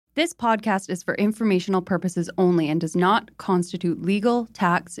This podcast is for informational purposes only and does not constitute legal,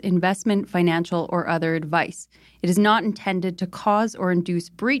 tax, investment, financial, or other advice. It is not intended to cause or induce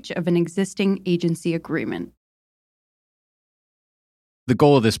breach of an existing agency agreement. The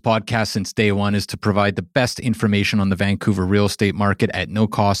goal of this podcast since day one is to provide the best information on the Vancouver real estate market at no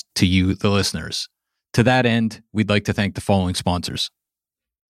cost to you, the listeners. To that end, we'd like to thank the following sponsors.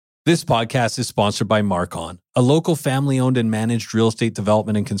 This podcast is sponsored by Marcon, a local family-owned and managed real estate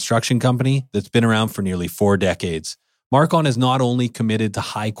development and construction company that's been around for nearly 4 decades. Marcon is not only committed to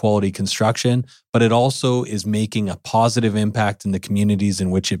high-quality construction, but it also is making a positive impact in the communities in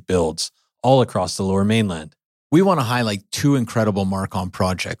which it builds, all across the Lower Mainland. We want to highlight 2 incredible Marcon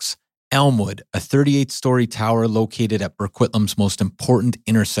projects. Elmwood, a 38-story tower located at Burquitlam's most important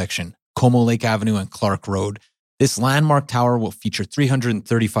intersection, Como Lake Avenue and Clark Road. This landmark tower will feature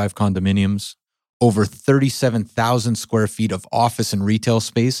 335 condominiums, over 37,000 square feet of office and retail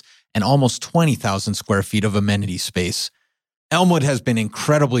space, and almost 20,000 square feet of amenity space. Elmwood has been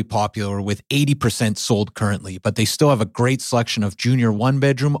incredibly popular with 80% sold currently, but they still have a great selection of junior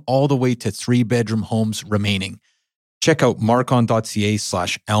 1-bedroom all the way to 3-bedroom homes remaining. Check out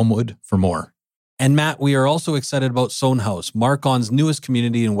marcon.ca/Elmwood for more. And Matt, we are also excited about Sohn House, Marcon's newest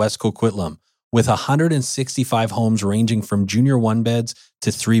community in West Coquitlam. With 165 homes ranging from junior 1-beds to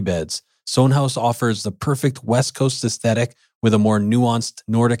 3-beds, Sohn House offers the perfect West Coast aesthetic with a more nuanced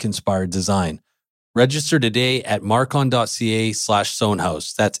Nordic-inspired design. Register today at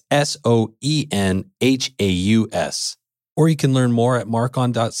marcon.ca/Sohnhaus. That's SOENHAUS. Or you can learn more at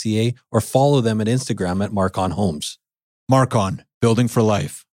marcon.ca or follow them at Instagram at Marcon Homes. Marcon, building for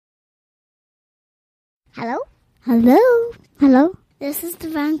life. Hello? Hello? Hello? This is the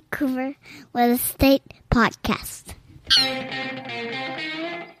Vancouver Real Estate Podcast.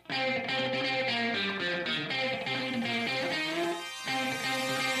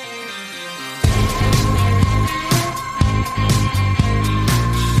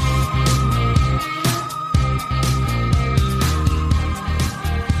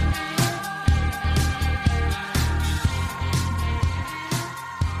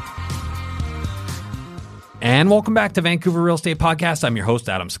 And welcome back to Vancouver Real Estate Podcast. I'm your host,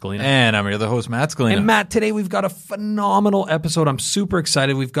 Adam Scalina. And I'm your other host, Matt Scalina. And Matt, today we've got a phenomenal episode. I'm super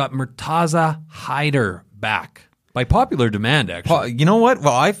excited. We've got Murtaza Haider back. By popular demand, actually. You know what?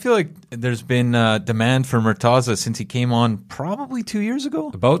 Well, I feel like there's been demand for Murtaza since he came on probably 2 years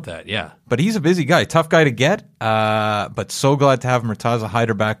ago. About that, yeah. But he's a busy guy. Tough guy to get. But so glad to have Murtaza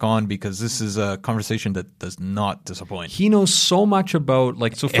Haider back on because this is a conversation that does not disappoint. He knows so much about,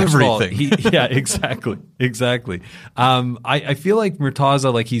 so first everything. Of all, yeah, exactly. I feel like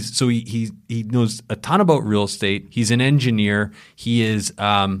Murtaza, he knows a ton about real estate. He's an engineer. He is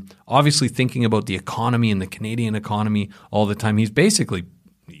obviously thinking about the economy and the Canadian economy all the time. He's basically,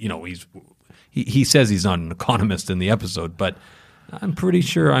 he says he's not an economist in the episode, but I'm pretty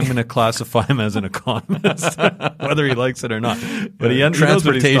sure I'm going to classify him as an economist, whether he likes it or not. But he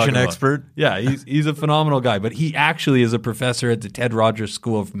transportation expert. Yeah, he's a phenomenal guy. But he actually is a professor at the Ted Rogers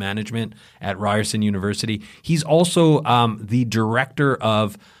School of Management at Ryerson University. He's also the director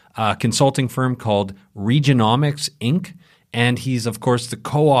of a consulting firm called Regionomics, Inc., and he's, of course, the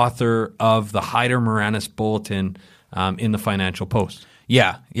co-author of the Haider-Moranis Bulletin in the Financial Post.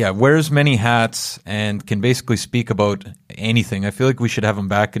 Yeah. Wears many hats and can basically speak about anything. I feel like we should have him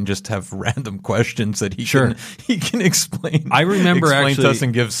back and just have random questions that he can explain. I remember explain actually to us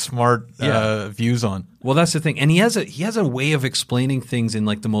and give smart views on. Well, that's the thing, and he has a way of explaining things in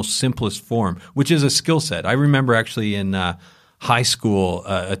the most simplest form, which is a skill set. I remember actually in high school,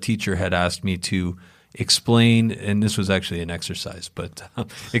 a teacher had asked me to explain, and this was actually an exercise, but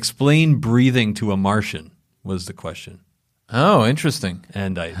explain breathing to a Martian was the question. Oh, interesting.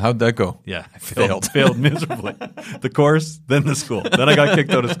 And how'd that go? Yeah, I failed miserably. The course, then the school. Then I got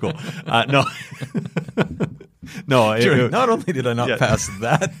kicked out of school. No. No. Not only did I not pass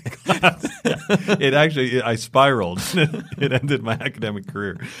that class, it actually, I spiraled. It ended my academic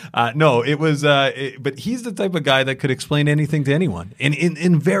career. No, it was, but he's the type of guy that could explain anything to anyone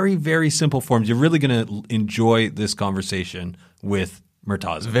in very, very simple forms. You're really going to enjoy this conversation with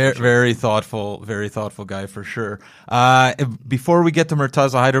Murtaza. Very thoughtful guy for sure. Before we get to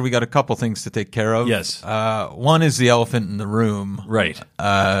Murtaza Haider, we got a couple things to take care of. Yes. One is the elephant in the room. Right.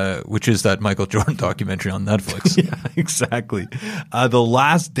 Which is that Michael Jordan documentary on Netflix. Yeah, exactly. The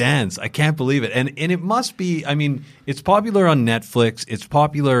Last Dance. I can't believe it. And it must be, it's popular on Netflix. It's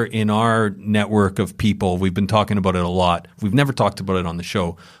popular in our network of people. We've been talking about it a lot. We've never talked about it on the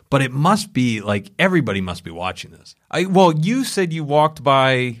show. but it must be like everybody must be watching this. Well, you said you walked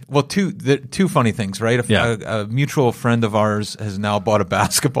by. Well, two funny things, right? A mutual friend of ours has now bought a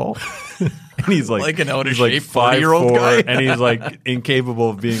basketball, and he's like an out of he's shape like 40-year-old guy, and he's like incapable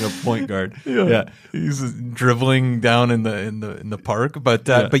of being a point guard. Yeah. He's dribbling down in the park.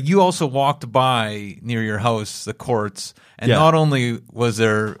 But you also walked by near your house the courts, and not only was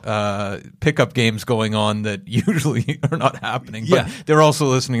there pickup games going on that usually are not happening, but they're also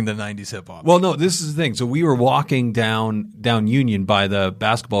listening to 90s hip hop. Well, no, this is the thing. So we were walking down Union by the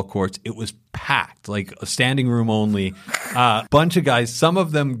basketball courts. It was packed, like a standing room only. Bunch of guys, some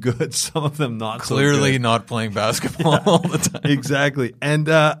of them good, some of them not Clearly so good. not playing basketball all the time. Exactly. And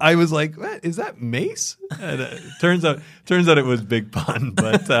I was like, what, is that Mace? And turns out it was Big Pun.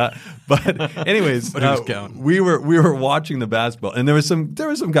 But anyways, But it was counting. we were watching the basketball, and there were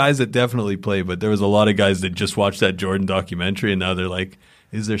some guys that definitely play, but there was a lot of guys that just watched that Jordan documentary, and now they're like,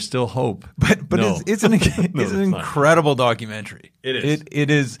 is there still hope? But No. it's an incredible documentary. It is. It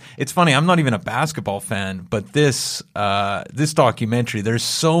is. It's funny. I'm not even a basketball fan, but this documentary, there's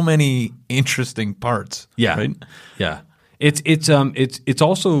so many interesting parts. Yeah. Right? Yeah. It's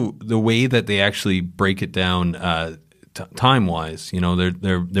also the way that they actually break it down time wise. You know,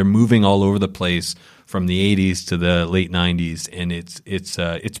 they're moving all over the place from the 80s to the late 90s, and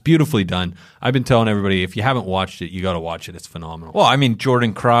it's beautifully done. I've been telling everybody, if you haven't watched it, you got to watch it. It's phenomenal. Well, I mean,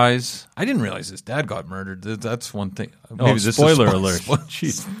 Jordan cries. I didn't realize his dad got murdered. That's one thing. Oh, this is spoiler alert.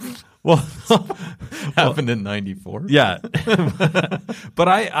 Jeez. Well, happened in '94. yeah, but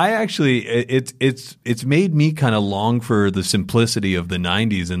I actually it's made me kind of long for the simplicity of the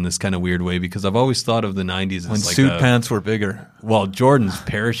 '90s in this kind of weird way, because I've always thought of the '90s as When like suit pants were bigger. Well, Jordan's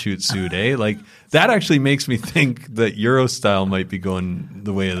parachute suit, like that actually makes me think that Euro style might be going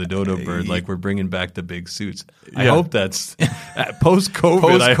the way of the dodo bird. Like we're bringing back the big suits. I hope that's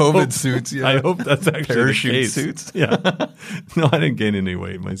post-COVID suits. Yeah. I hope that's actually Parachute the case. suits. Yeah. No, I didn't gain any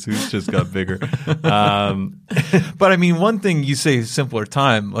weight. My suits just got bigger. But I mean, one thing you say, simpler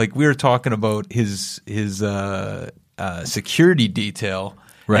time. Like we were talking about his security detail.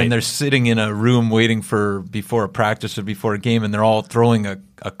 Right. And they're sitting in a room waiting before a practice or before a game, and they're all throwing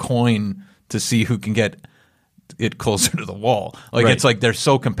a coin to see who can get it closer to the wall. Like Right. It's like they're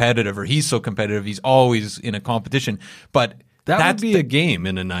so competitive, or he's so competitive. He's always in a competition. But That would be a game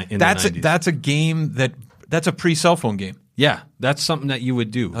in the 90s. that's a game that's a pre-cell phone game. Yeah, that's something that you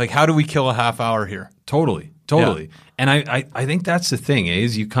would do. Like, how do we kill a half hour here? Totally. Yeah. And I think that's the thing,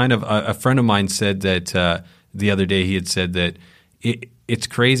 is you kind of a friend of mine said that the other day he had said that it's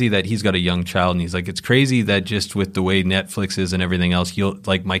crazy that he's got a young child, and he's like, it's crazy that just with the way Netflix is and everything else,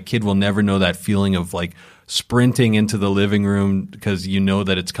 my kid will never know that feeling of like sprinting into the living room because you know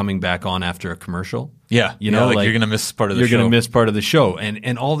that it's coming back on after a commercial. Yeah, You know, like you're going to miss part of the show. You're going to miss part of the show,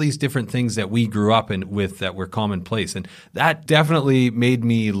 and all these different things that we grew up with that were commonplace, and that definitely made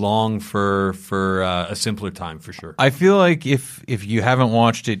me long for a simpler time, for sure. I feel like if you haven't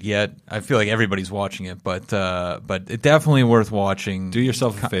watched it yet, I feel like everybody's watching it, but it's definitely worth watching. Do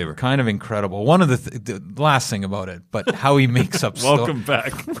yourself a favor. Kind of incredible. One of the last thing about it, but how he makes up Welcome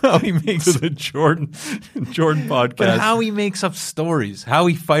back how he makes to the Jordan podcast. But how he makes up stories, how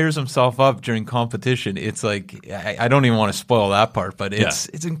he fires himself up during competition. It's like, I don't even want to spoil that part, but it's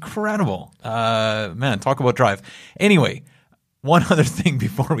incredible. Man, talk about drive. Anyway, one other thing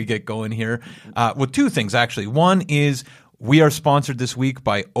before we get going here. Well, two things, actually. One is we are sponsored this week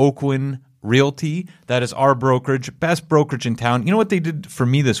by Oakwin Realty. That is our brokerage, best brokerage in town. You know what they did for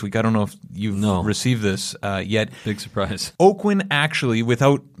me this week? I don't know if you've received this yet. Big surprise. Oakwin actually,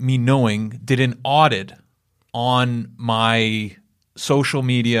 without me knowing, did an audit on my social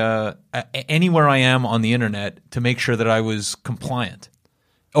media, anywhere I am on the internet, to make sure that I was compliant.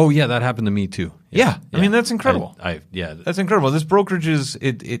 Oh yeah, that happened to me too. Yeah. I mean, that's incredible. That's That's incredible. This brokerage is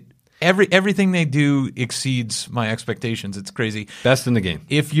everything they do exceeds my expectations. It's crazy. best in the game.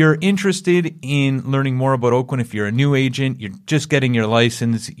 If you're interested in learning more about Oakwin, if you're a new agent, you're just getting your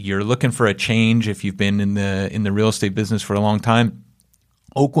license, you're looking for a change, if you've been in the real estate business for a long time,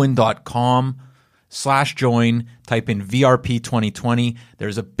 oakwin.com/join, type in VRP 2020.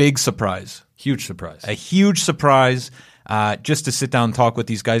 There's a big surprise. Huge surprise. A huge surprise. Just to sit down and talk with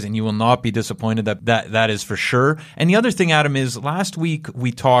these guys, and you will not be disappointed. That is for sure. And the other thing, Adam, is last week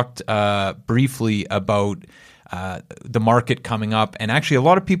we talked briefly about the market coming up, and actually a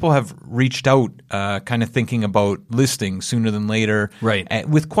lot of people have reached out, kind of thinking about listing sooner than later, right?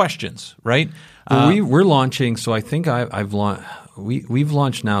 With questions, right? Well, we're launching, so I think I've launched. We've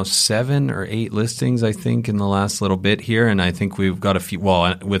launched now 7 or 8 listings, I think, in the last little bit here, and I think we've got a few.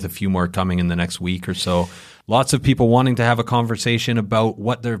 Well, with a few more coming in the next week or so. lots of people wanting to have a conversation about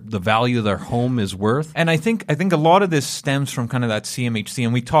what the value of their home is worth. And I think a lot of this stems from kind of that CMHC,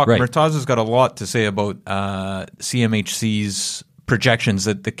 and we talked. Right. Murtaza's got a lot to say about CMHC's projections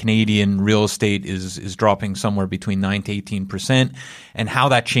that the Canadian real estate is dropping somewhere between 9 to 18%, and how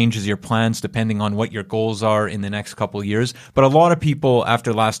that changes your plans depending on what your goals are in the next couple of years. But a lot of people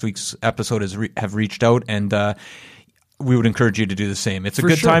after last week's episode have reached out, and we would encourage you to do the same. It's a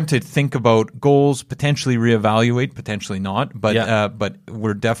good time to think about goals, potentially reevaluate, potentially not, but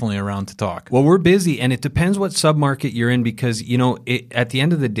we're definitely around to talk. Well, we're busy, and it depends what submarket you're in, because at the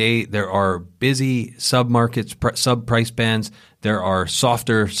end of the day, there are busy submarkets, sub-price bands. There are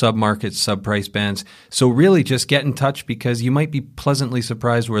softer submarkets, sub-price bands. So really just get in touch, because you might be pleasantly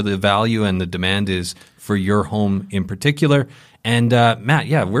surprised where the value and the demand is for your home in particular. And Matt,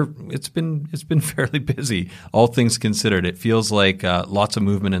 it's been fairly busy, all things considered. It feels like lots of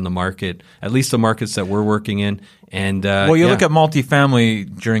movement in the market, at least the markets that we're working in. And you look at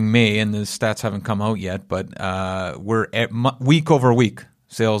multifamily during May, and the stats haven't come out yet, but we're week over week,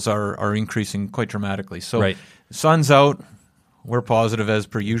 sales are increasing quite dramatically. So right. Sun's out. We're positive as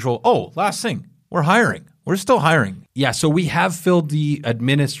per usual. Oh, last thing, we're hiring. We're still hiring. Yeah, so we have filled the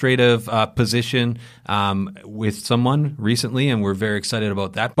administrative position with someone recently, and we're very excited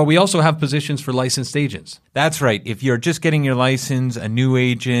about that. But we also have positions for licensed agents. That's right. If you're just getting your license, a new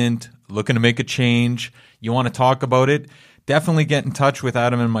agent, looking to make a change, you want to talk about it, definitely get in touch with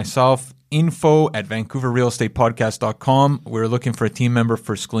Adam and myself. info@vancouverrealestatepodcast.com. We're looking for a team member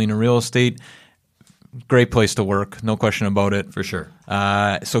for Scalina Real Estate. Great place to work, no question about it. For sure.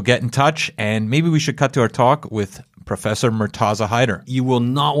 So get in touch, and maybe we should cut to our talk with Professor Murtaza Haider. You will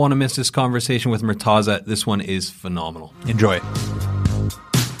not want to miss this conversation with Murtaza. This one is phenomenal. Enjoy.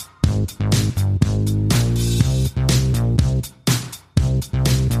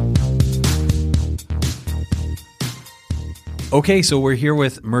 Okay, so we're here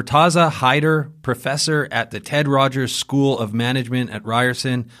with Murtaza Haider, professor at the Ted Rogers School of Management at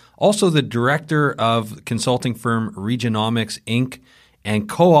Ryerson, also the director of consulting firm Regionomics, Inc., and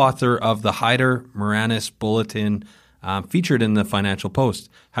co-author of the Haider-Moranis Bulletin, featured in the Financial Post.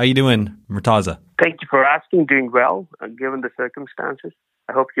 How you doing, Murtaza? Thank you for asking. Doing well, given the circumstances.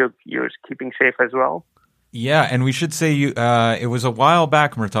 I hope you're keeping safe as well. Yeah, and we should say it was a while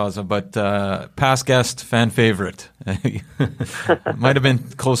back, Murtaza, but past guest, fan favorite. Might have been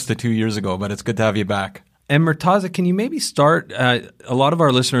close to 2 years ago, but it's good to have you back. And Murtaza, can you maybe start, a lot of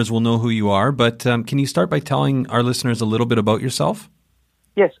our listeners will know who you are, but can you start by telling our listeners a little bit about yourself?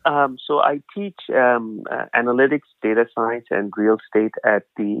 Yes, so I teach analytics, data science, and real estate at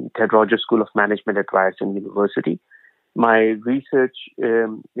the Ted Rogers School of Management at Ryerson University. My research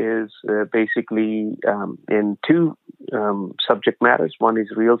is basically in two subject matters. One is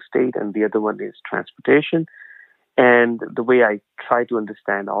real estate and the other one is transportation. And the way I try to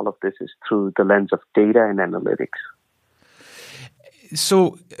understand all of this is through the lens of data and analytics.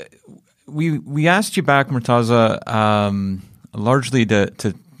 So we asked you back, Murtaza, largely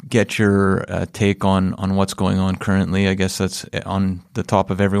to get your take on what's going on currently. I guess that's on the top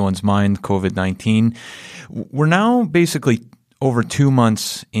of everyone's mind, COVID-19. We're now basically over 2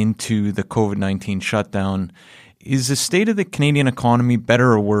 months into the COVID-19 shutdown. Is the state of the Canadian economy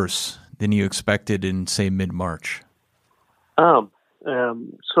better or worse than you expected in, say, mid-March? So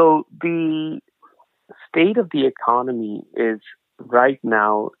the state of the economy is right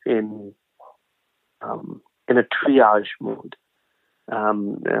now in a triage mode.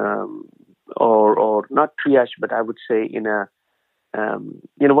 Or not triage, but I would say in a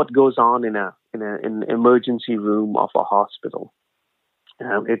what goes on in an emergency room of a hospital.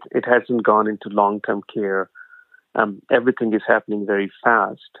 It hasn't gone into long-term care. Everything is happening very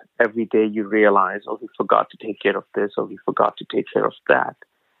fast. Every day you realize, we forgot to take care of this, or we forgot to take care of that.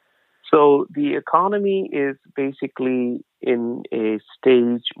 So the economy is basically in a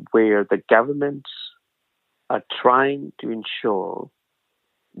stage where the governments are trying to ensure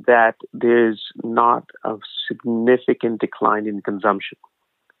that there's not a significant decline in consumption,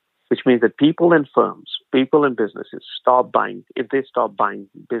 which means that people and firms, people and businesses stop buying. If they stop buying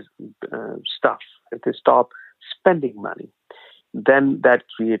stuff, if they stop spending money, then that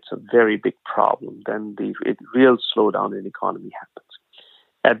creates a very big problem. Then the real slowdown in the economy happens.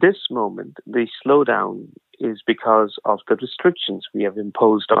 At this moment, the slowdown is because of the restrictions we have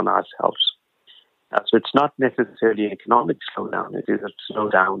imposed on ourselves. So it's not necessarily an economic slowdown. It is a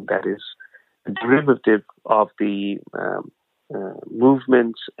slowdown that is a derivative of the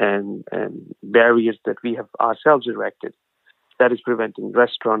movements and barriers that we have ourselves erected. That is preventing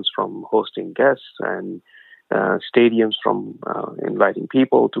restaurants from hosting guests and stadiums from inviting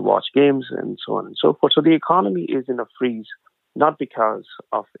people to watch games and so on and so forth. So the economy is in a freeze, not because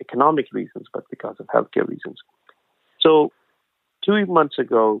of economic reasons, but because of healthcare reasons. So 2 months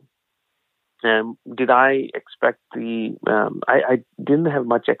ago, did I expect I didn't have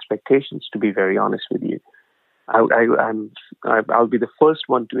much expectations, to be very honest with you. I'll be the first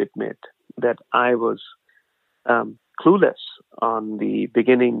one to admit that I was clueless on the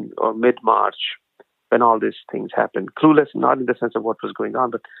beginning or mid-March when all these things happened. Clueless, not in the sense of what was going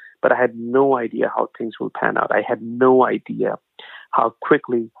on, but I had no idea how things will pan out. I had no idea how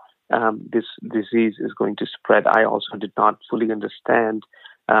quickly this disease is going to spread. I also did not fully understand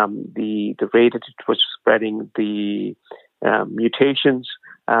the rate at which it was spreading, the mutations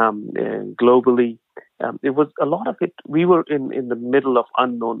globally. It was a lot of it. We were in the middle of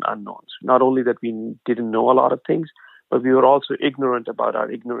unknown unknowns. Not only that we didn't know a lot of things, but we were also ignorant about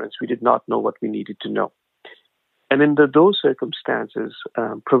our ignorance. We did not know what we needed to know. And in those circumstances,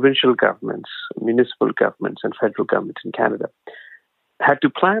 provincial governments, municipal governments, and federal governments in Canada had to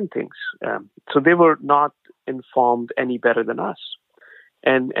plan things. So they were not informed any better than us.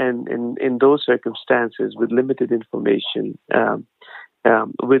 And in those circumstances, with limited information,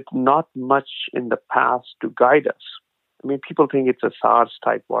 with not much in the past to guide us. I mean, people think it's a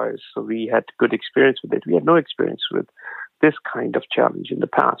SARS-type virus, so we had good experience with it. We had no experience with this kind of challenge in the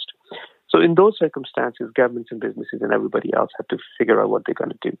past. So in those circumstances, governments and businesses and everybody else had to figure out what they're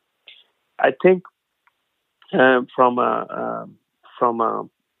going to do. I think from a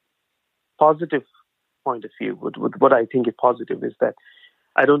positive point of view, what I think is positive is that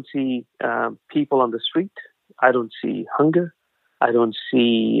I don't see people on the street. I don't see hunger. I don't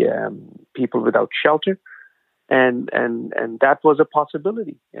see people without shelter, and that was a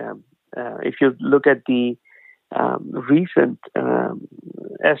possibility. If you look at the recent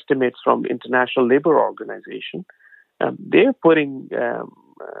estimates from International Labour Organization, they're putting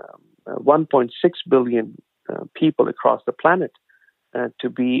 1.6 billion people across the planet to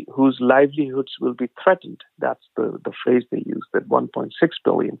be whose livelihoods will be threatened. That's the phrase they use, that 1.6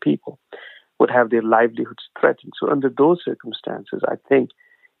 billion people would have their livelihoods threatened. So under those circumstances, I think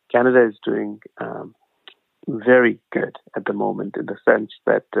Canada is doing very good at the moment, in the sense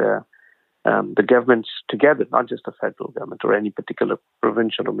that the governments together, not just the federal government or any particular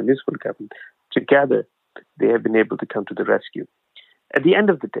provincial or municipal government, together they have been able to come to the rescue. At the end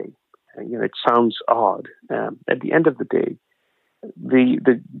of the day, it sounds odd. At the end of the day,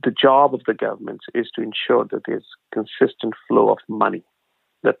 the job of the governments is to ensure that there's consistent flow of money,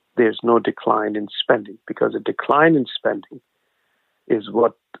 that there's no decline in spending, because a decline in spending is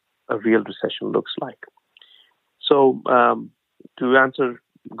what a real recession looks like. So to answer,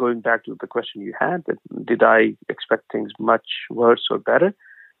 going back to the question you had, did I expect things much worse or better?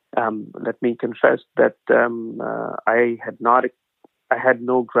 Let me confess that I had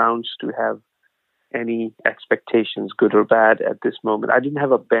no grounds to have any expectations, good or bad, at this moment. I didn't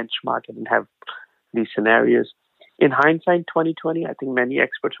have a benchmark. I didn't have these scenarios. In hindsight, 2020, I think many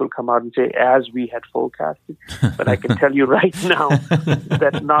experts will come out and say, as we had forecasted. But I can tell you right now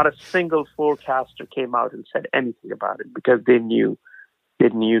that not a single forecaster came out and said anything about it, because they knew.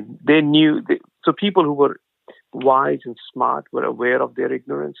 So people who were wise and smart were aware of their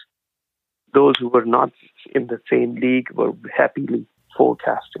ignorance. Those who were not in the same league were happily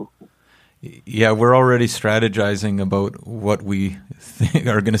forecasting. Yeah, we're already strategizing about what we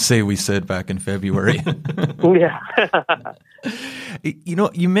are going to say we said back in February. Yeah.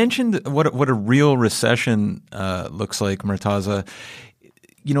 You mentioned what a real recession looks like, Murtaza.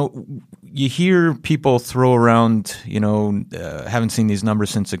 You hear people throw around, haven't seen these numbers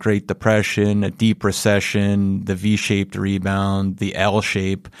since the Great Depression, a deep recession, the V-shaped rebound, the L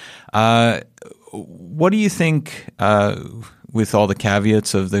shape. What do you think, with all the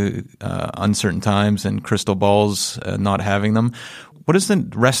caveats of the uncertain times and crystal balls not having them, what does the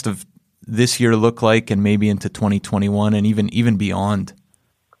rest of this year look like, and maybe into 2021 and even beyond?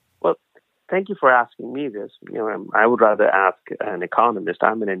 Well, thank you for asking me this. I would rather ask an economist.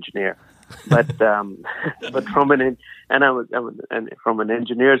 I'm an engineer, but from an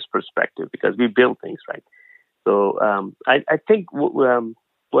engineer's perspective, because we build things, right? So I think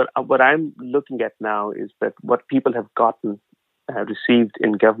what I'm looking at now is that what people have received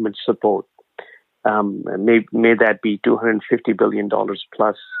in government support, may that be $250 billion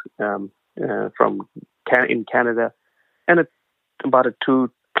plus in Canada, and about a $2+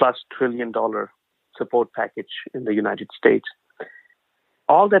 trillion support package in the United States.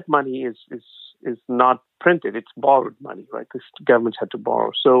 All that money is not printed; it's borrowed money, right? This governments had to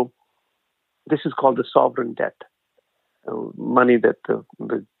borrow. So this is called the sovereign debt, money that the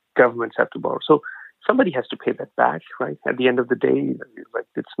governments have to borrow. So somebody has to pay that back, right? At the end of the day, like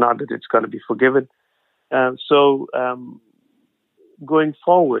it's not that it's going to be forgiven. So going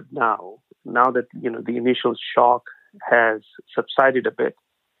forward now that the initial shock has subsided a bit,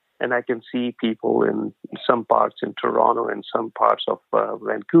 and I can see people in some parts in Toronto and some parts of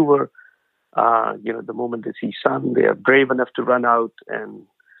Vancouver, the moment they see sun, they are brave enough to run out and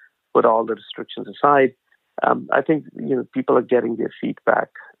put all the restrictions aside. I think people are getting their feet back,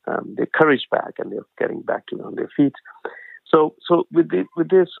 their courage back, and they're getting back on their feet. So with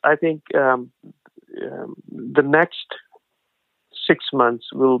this, I think the next 6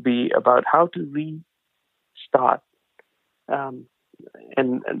 months will be about how to restart an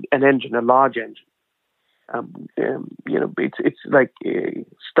engine, a large engine. It's like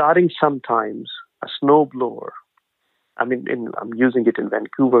starting sometimes a snowblower. I mean, I'm using it in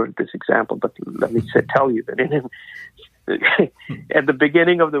Vancouver, this example, but let me tell you that at the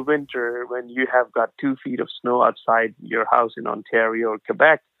beginning of the winter, when you have got 2 feet of snow outside your house in Ontario or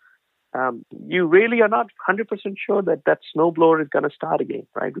Quebec, you really are not 100% sure that snowblower is going to start again,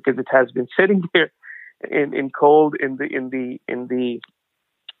 right? Because it has been sitting there in cold in the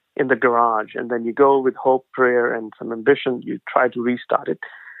garage, and then you go with hope, prayer, and some ambition. You try to restart it.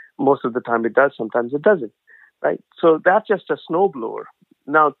 Most of the time it does. Sometimes it doesn't, right? So that's just a snowblower.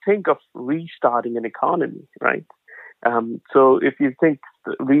 Now think of restarting an economy, right? So if you think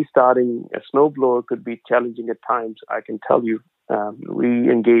restarting a snowblower could be challenging at times, I can tell you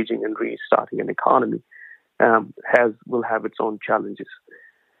re-engaging and restarting an economy will have its own challenges.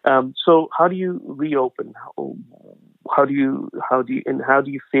 So how do you reopen? How do you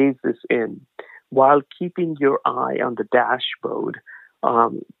phase this in while keeping your eye on the dashboard,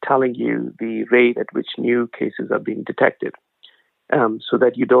 telling you the rate at which new cases are being detected, so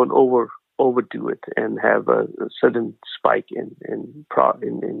that you don't overdo it and have a sudden spike in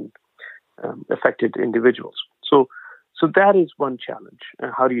affected individuals. So that is one challenge.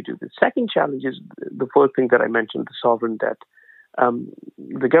 How do you do this? Second challenge is the first thing that I mentioned, the sovereign debt.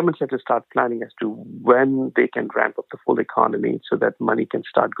 The governments have to start planning as to when they can ramp up the full economy so that money can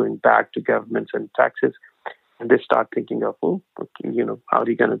start going back to governments and taxes. And they start thinking of, how are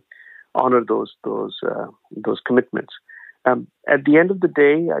you going to honor those commitments? At the end of the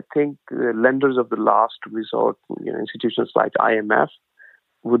day, I think the lenders of the last resort, institutions like IMF,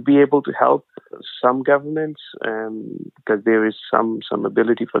 would be able to help some governments because there is some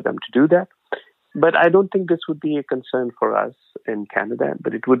ability for them to do that. But I don't think this would be a concern for us in Canada,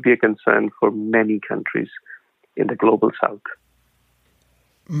 but it would be a concern for many countries in the global south.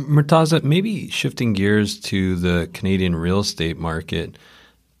 Murtaza, maybe shifting gears to the Canadian real estate market,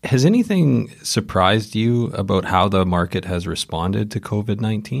 has anything surprised you about how the market has responded to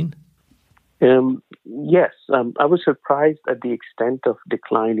COVID-19? Yes, I was surprised at the extent of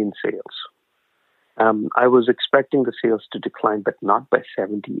decline in sales. I was expecting the sales to decline, but not by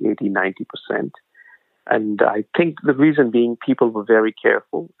 70, 80, 90%. And I think the reason being people were very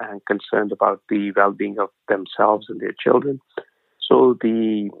careful and concerned about the well-being of themselves and their children. So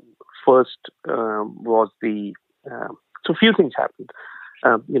the first was so few things happened.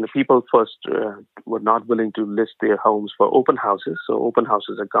 People first were not willing to list their homes for open houses. So open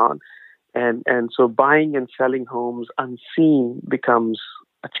houses are gone. And so buying and selling homes unseen becomes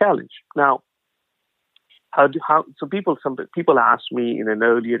a challenge. Now, some people asked me in an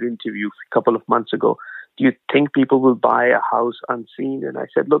earlier interview a couple of months ago, do you think people will buy a house unseen? And I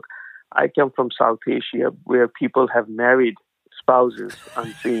said, look, I come from South Asia where people have married spouses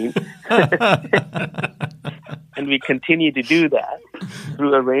unseen. And we continue to do that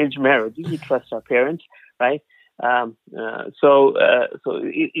through arranged marriage. We trust our parents, right? So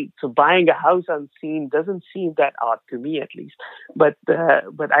buying a house unseen doesn't seem that odd to me, at least. But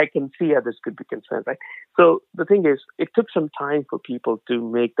I can see others could be concerned, right? So the thing is, it took some time for people to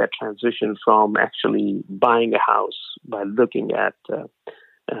make that transition from actually buying a house by looking at the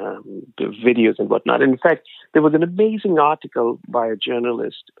videos and whatnot. And in fact, there was an amazing article by a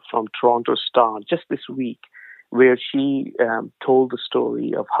journalist from Toronto Star just this week, where she told the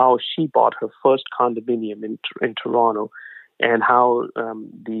story of how she bought her first condominium in Toronto, and how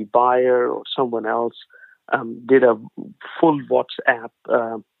the buyer or someone else did a full WhatsApp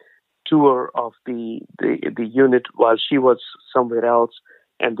tour of the unit while she was somewhere else.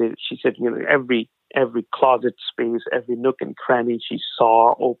 And she said, every closet space, every nook and cranny she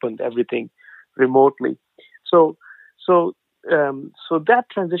saw, opened everything remotely. So that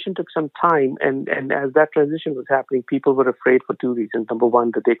transition took some time, and as that transition was happening, people were afraid for two reasons. Number one,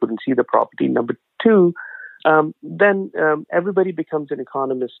 that they couldn't see the property. Number two, then everybody becomes an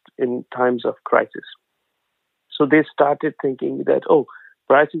economist in times of crisis. So they started thinking that,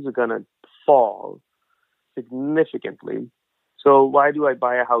 prices are going to fall, significantly. So why do I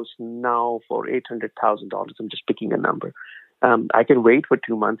buy a house now for $800,000? I'm just picking a number. I can wait for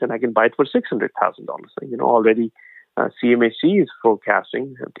 2 months and I can buy it for $600,000. Already CMHC is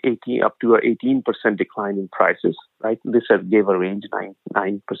forecasting up to an 18% decline in prices. Right, this gave a range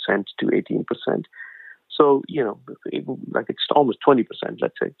 9% to 18%. So it's almost 20%,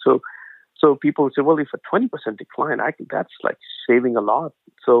 let's say. So people would say, well, if a 20% decline, that's like saving a lot.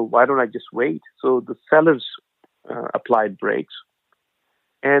 So why don't I just wait? So the sellers applied brakes,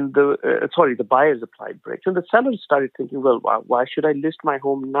 and the buyers applied brakes, and the sellers started thinking, well, why should I list my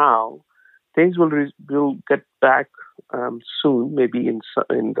home now? Things will get back soon, maybe in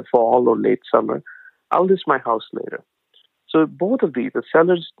the fall or late summer. I'll list my house later. So both of these, the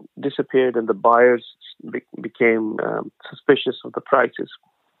sellers disappeared and the buyers became suspicious of the prices,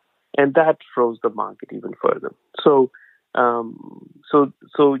 and that froze the market even further. So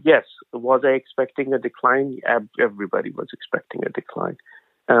yes, was I expecting a decline? Everybody was expecting a decline.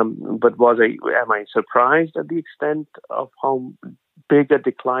 But am I surprised at the extent of how big a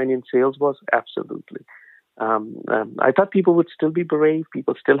decline in sales was? Absolutely. I thought people would still be brave.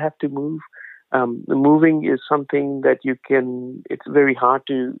 People still have to move. Moving is something that it's very hard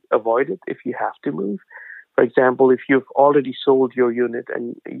to avoid it if you have to move. For example, if you've already sold your unit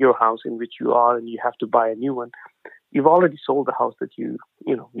and your house in which you are and you have to buy a new one, you've already sold the house that you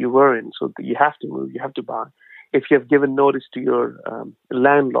were in, so you have to move, you have to buy. If you have given notice to your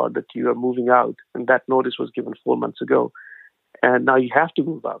landlord that you are moving out, and that notice was given 4 months ago, and now you have to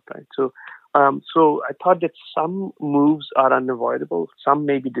move out, right? So I thought that some moves are unavoidable. Some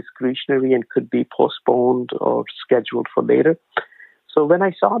may be discretionary and could be postponed or scheduled for later. So when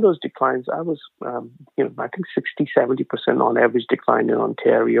I saw those declines, I was, I think 60-70% on average decline in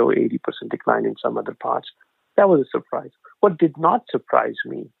Ontario, 80% decline in some other parts. That was a surprise. What did not surprise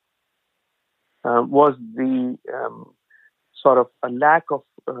me was the sort of a lack of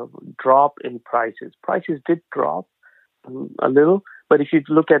drop in prices. Prices did drop a little, but if you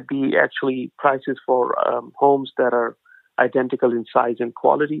look at the actually prices for homes that are identical in size and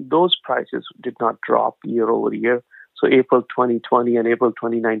quality, those prices did not drop year over year. So April 2020 and April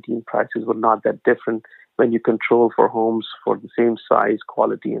 2019 prices were not that different when you control for homes for the same size,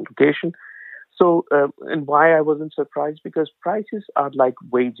 quality, and location. So, and why I wasn't surprised, because prices are like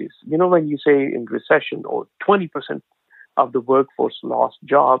wages. When you say in recession, 20% of the workforce lost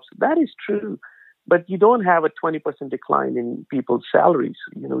jobs, that is true. But you don't have a 20% decline in people's salaries.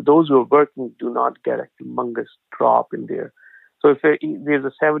 Those who are working do not get a humongous drop in there. So if there's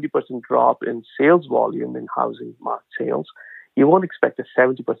a 70% drop in sales volume in housing market sales, you won't expect a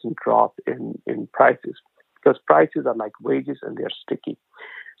 70% drop in prices, because prices are like wages and they're sticky.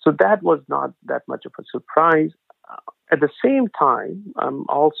 So that was not that much of a surprise. At the same time, I'm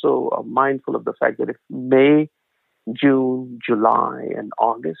also mindful of the fact that if May, June, July, and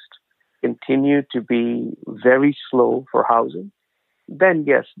August continue to be very slow for housing, then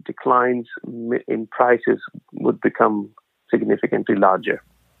yes, declines in prices would become significantly larger.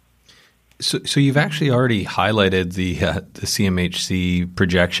 So you've actually already highlighted the CMHC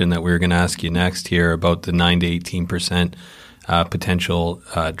projection that we were going to ask you next here about the 9 to 18% potential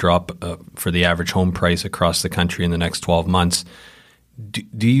drop for the average home price across the country in the next 12 months.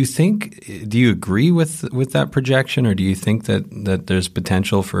 Do you agree with that projection, or do you think that there's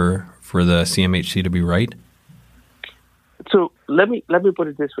potential for the CMHC to be right? So let me put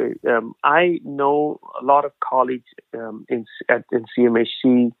it this way. I know a lot of colleagues in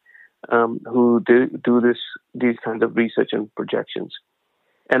CMHC who do these kinds of research and projections.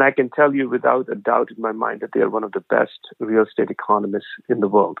 And I can tell you without a doubt in my mind that they are one of the best real estate economists in the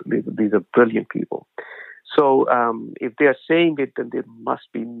world. These are brilliant people. So if they are saying it, then there must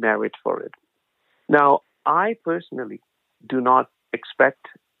be merit for it. Now, I personally do not expect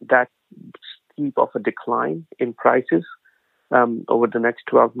that steep of a decline in prices over the next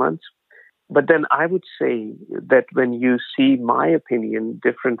 12 months. But then I would say that when you see my opinion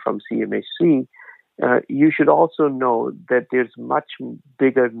different from CMHC, you should also know that there's much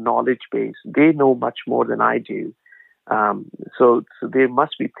bigger knowledge base. They know much more than I do. So there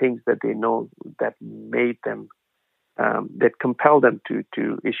must be things that they know that made them, that compelled them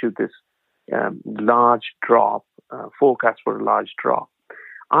to issue this large drop, forecast for a large drop.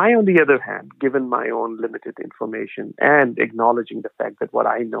 I, on the other hand, given my own limited information and acknowledging the fact that what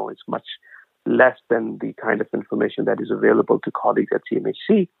I know is much less than the kind of information that is available to colleagues at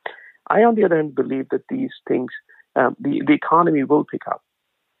CMHC, I, on the other hand, believe that these things, the economy will pick up.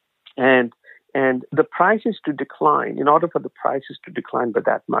 And the prices to decline, in order for the prices to decline by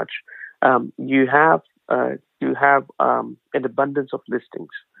that much, you have an abundance of listings.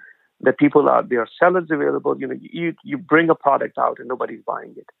 that there are sellers available. You bring a product out and nobody's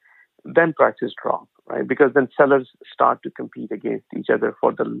buying it. Then prices drop, right? Because then sellers start to compete against each other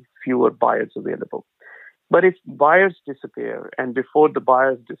for the fewer buyers available. But if buyers disappear, and before the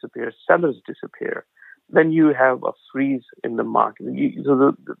buyers disappear, sellers disappear, then you have a freeze in the market.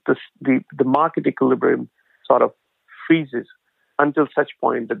 So the market equilibrium sort of freezes until such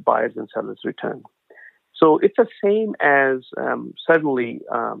point that buyers and sellers return. So it's the same as suddenly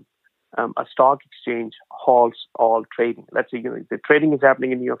a stock exchange halts all trading. Let's say the trading is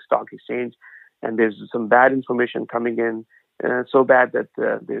happening in New York Stock Exchange, and there's some bad information coming in, so bad that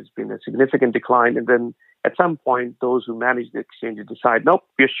there's been a significant decline, and then at some point, those who manage the exchange decide, nope,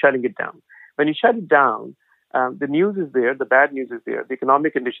 we're shutting it down. When you shut it down, the news is there, the bad news is there, the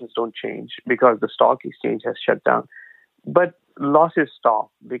economic conditions don't change because the stock exchange has shut down. But losses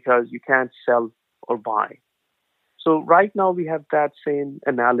stop because you can't sell or buy. So right now we have that same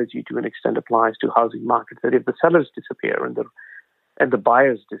analogy to an extent applies to housing markets, that if the sellers disappear and the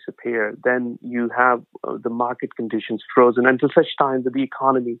buyers disappear, then you have the market conditions frozen until such time that the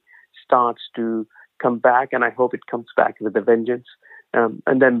economy starts to come back, and I hope it comes back with a vengeance.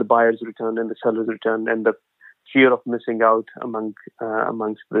 And then the buyers return and the sellers return, and the fear of missing out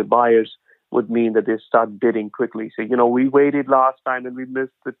amongst the buyers would mean that they start bidding quickly. Say, we waited last time and we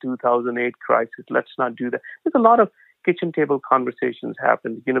missed the 2008 crisis. Let's not do that. There's a lot of kitchen table conversations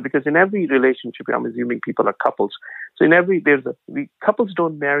happen, because in every relationship, I'm assuming people are couples. So couples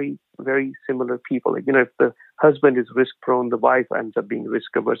don't marry very similar people. If the husband is risk prone, the wife ends up being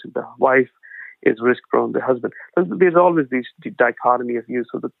risk averse. If the wife is risk prone, the husband. There's always this dichotomy of views.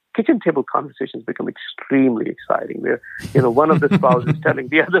 So the kitchen table conversations become extremely exciting, where one of the spouses telling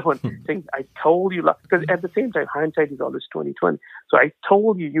the other one, saying, "I told you," because at the same time, hindsight is always 20/20. So I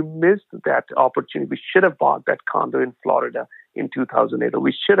told you, you missed that opportunity. We should have bought that condo in Florida in 2008, or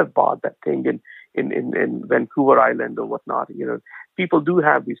we should have bought that thing in Vancouver Island or whatnot. People do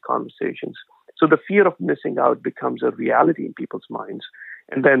have these conversations. So the fear of missing out becomes a reality in people's minds.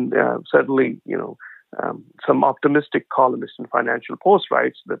 And then suddenly, some optimistic columnist in Financial Post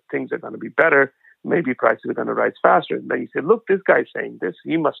writes that things are going to be better. Maybe prices are going to rise faster. And then you say, look, this guy's saying this.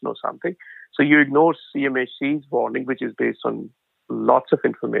 He must know something. So you ignore CMHC's warning, which is based on lots of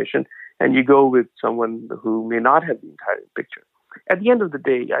information, and you go with someone who may not have the entire picture. At the end of the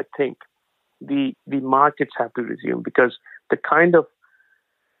day, I think the markets have to resume, because the kind of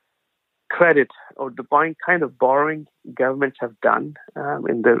credit or the kind of borrowing governments have done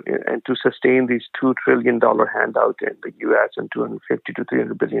and to sustain these $2 trillion handout in the U.S. and $250 to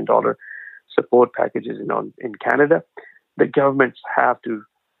 $300 billion support packages in Canada, the governments have to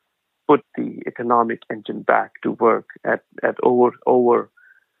put the economic engine back to work at over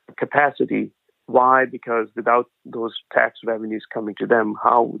capacity. Why? Because without those tax revenues coming to them,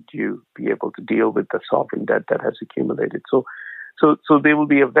 how would you be able to deal with the sovereign debt that has accumulated? So there will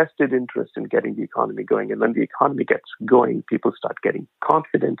be a vested interest in getting the economy going. And when the economy gets going, people start getting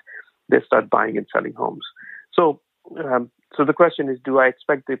confident. They start buying and selling homes. So the question is, do I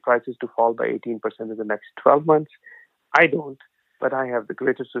expect the prices to fall by 18% in the next 12 months? I don't, but I have the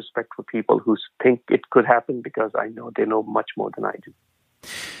greatest respect for people who think it could happen, because I know they know much more than I do.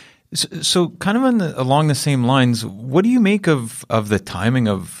 So kind of along the same lines, what do you make of the timing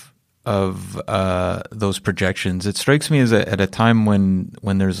of those projections? It strikes me as at a time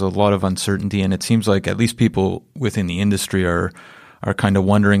when there's a lot of uncertainty, and it seems like at least people within the industry are kind of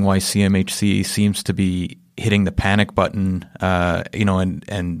wondering why CMHC seems to be hitting the panic button,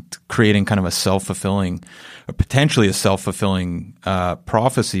 and creating kind of a self-fulfilling, or potentially a self-fulfilling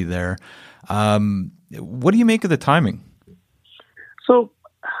prophecy there. What do you make of the timing? So,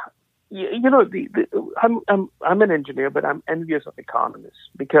 I'm an engineer, but I'm envious of economists,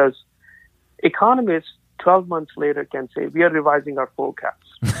 because economists 12 months later can say, we are revising our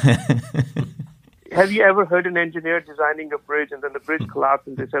forecasts. Have you ever heard an engineer designing a bridge and then the bridge collapsed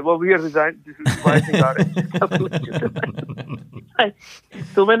and they said, well, we are revising our calculations?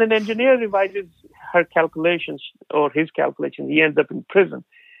 So when an engineer revises her calculations or his calculations, he ends up in prison.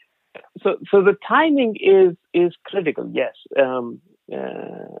 So the timing is critical, yes.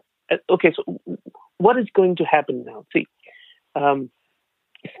 Okay, so what is going to happen now? See,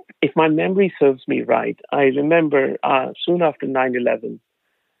 if my memory serves me right, I remember soon after 9/11,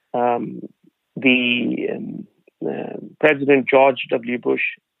 President George W. Bush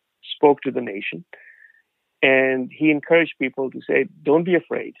spoke to the nation, and he encouraged people to say, don't be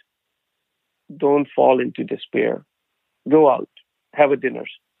afraid. Don't fall into despair. Go out, have a dinner,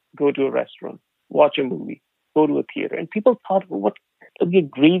 go to a restaurant, watch a movie, go to a theater. And people thought, well, We're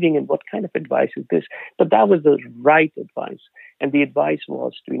grieving, and what kind of advice is this? But that was the right advice. And the advice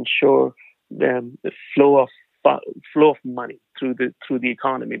was to ensure the flow of money through the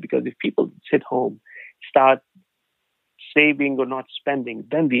economy, because if people sit home, start saving or not spending,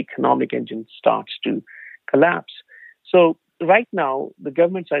 then the economic engine starts to collapse. So right now, the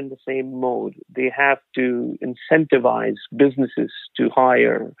governments are in the same mode. They have to incentivize businesses to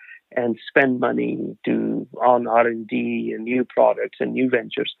hire and spend money on R&D and new products and new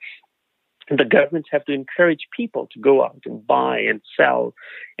ventures. And the governments have to encourage people to go out and buy and sell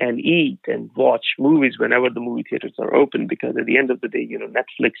and eat and watch movies whenever the movie theaters are open, because at the end of the day,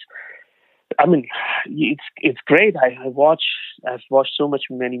 Netflix, I mean, it's great. I've watched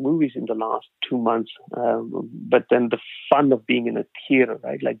many movies in the last 2 months, but then the fun of being in a theater,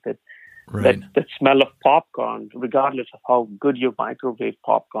 right? Like that smell of popcorn, regardless of how good your microwave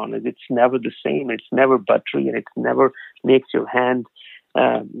popcorn is, it's never the same. It's never buttery, and it never makes your hand,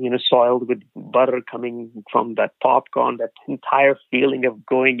 soiled with butter coming from that popcorn. That entire feeling of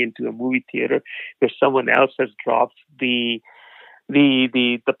going into a movie theater where someone else has dropped the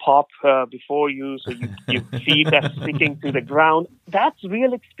pop before you, so your feet are sticking to the ground. That's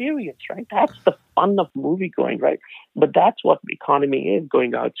real experience, right? That's the fun of movie going, right? But that's what the economy is,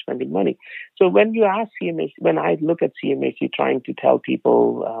 going out spending money. So when you ask CMHC, when I look at CMHC trying to tell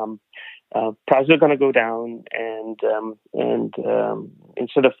people prices are going to go down, and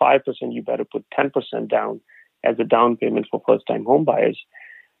instead of 5%, you better put 10% down as a down payment for first-time home buyers.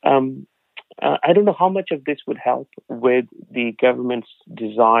 I don't know how much of this would help with the government's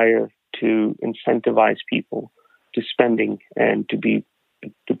desire to incentivize people to spending and to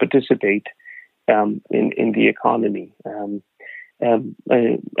participate in the economy.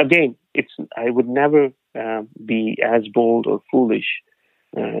 Again, I would never be as bold or foolish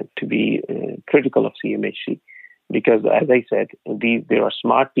to be critical of CMHC, because, as I said, they are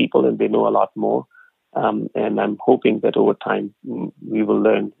smart people and they know a lot more. And I'm hoping that over time we will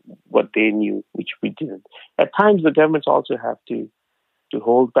learn what they knew, which we didn't. At times, the governments also have to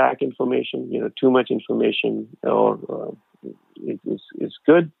hold back information. Too much information is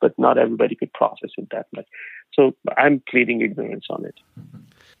good, but not everybody could process it that much. So I'm pleading ignorance on it.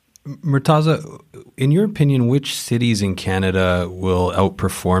 Murtaza, in your opinion, which cities in Canada will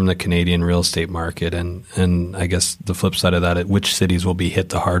outperform the Canadian real estate market? And I guess the flip side of that, which cities will be hit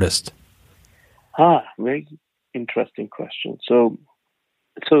the hardest? Very interesting question. So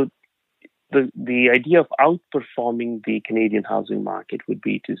the idea of outperforming the Canadian housing market would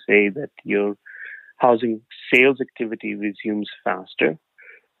be to say that your housing sales activity resumes faster,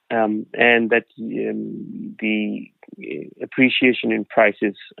 and that the appreciation in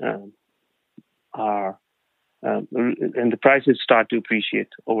prices and the prices start to appreciate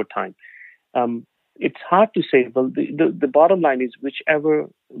over time. It's hard to say. Well, the bottom line is whichever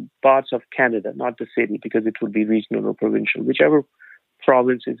parts of Canada, not the city, because it would be regional or provincial, whichever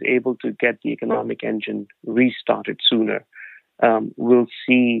province is able to get the economic engine restarted sooner, will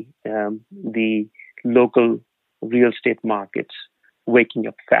see the local real estate markets waking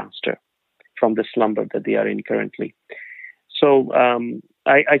up faster from the slumber that they are in currently. So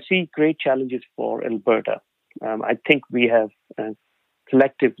I see great challenges for Alberta. I think we have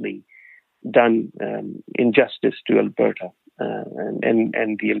collectively done injustice to Alberta,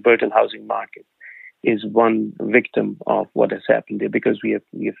 and the Albertan housing market is one victim of what has happened there, because we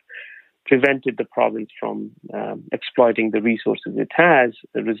have prevented the province from exploiting the resources it has,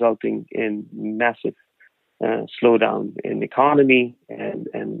 resulting in massive slowdown in economy, and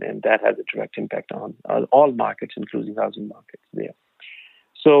that has a direct impact on all markets, including housing markets there.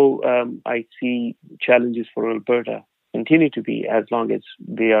 So I see challenges for Alberta continue to be as long as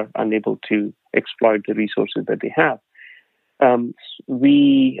they are unable to exploit the resources that they have.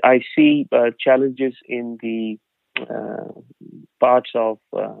 I see challenges in the parts of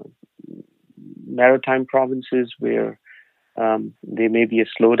maritime provinces where there may be a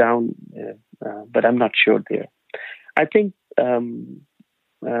slowdown, but I'm not sure there. I think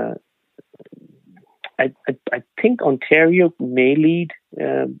I think Ontario may lead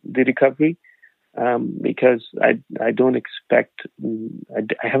the recovery, because I don't expect,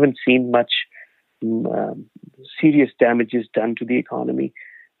 I haven't seen much serious damages done to the economy.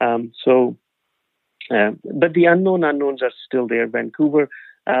 But the unknowns are still there. Vancouver,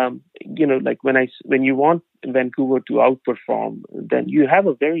 like when you want Vancouver to outperform, then you have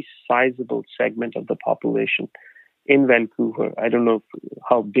a very sizable segment of the population in Vancouver. I don't know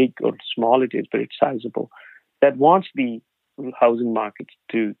how big or small it is, but it's sizable, that wants the housing market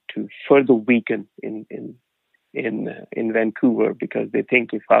to further weaken in Vancouver, because they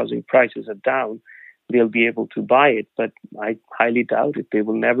think if housing prices are down, they'll be able to buy it, but I highly doubt it. They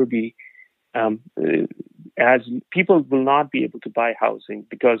will never be, as people will not be able to buy housing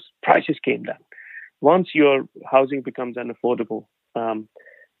because prices came down. Once your housing becomes unaffordable,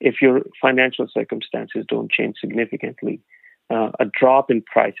 if your financial circumstances don't change significantly, a drop in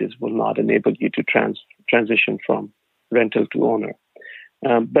prices will not enable you to transition from rental to owner.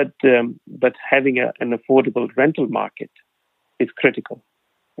 But having an affordable rental market is critical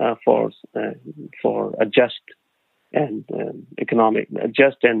for a just and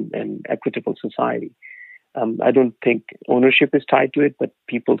equitable society. I don't think ownership is tied to it, but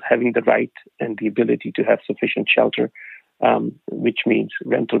people having the right and the ability to have sufficient shelter, which means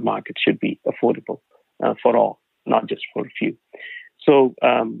rental market should be affordable for all, not just for a few. So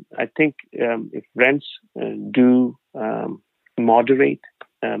I think if rents do moderate,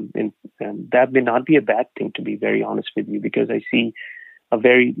 that may not be a bad thing, to be very honest with you, because I see a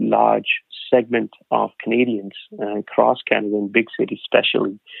very large segment of Canadians across Canada, in big cities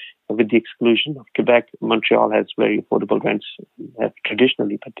especially, with the exclusion of Quebec. Montreal has very affordable rents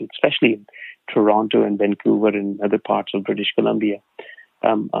traditionally, but especially in Toronto and Vancouver and other parts of British Columbia.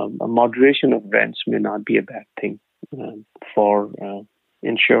 A moderation of rents may not be a bad thing for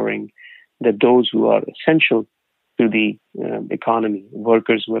ensuring that those who are essential to the economy,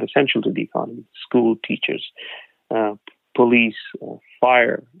 workers who are essential to the economy, school teachers, police,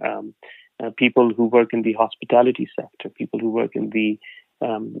 fire, people who work in the hospitality sector, people who work in the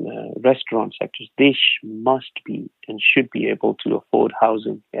restaurant sectors, they must be and should be able to afford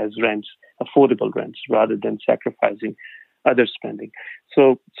housing as rents, affordable rents, rather than sacrificing other spending.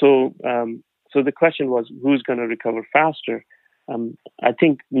 So the question was, who's going to recover faster? I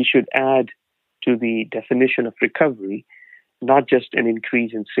think we should add to the definition of recovery, not just an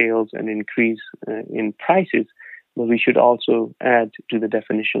increase in sales and increase in prices, but we should also add to the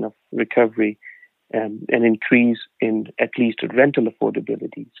definition of recovery an increase in at least rental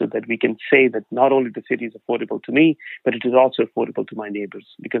affordability, so that we can say that not only the city is affordable to me, but it is also affordable to my neighbors,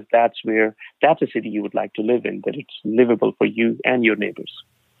 because that's a city you would like to live in, that it's livable for you and your neighbors.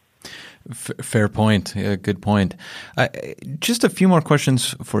 Fair point. Good point. Just a few more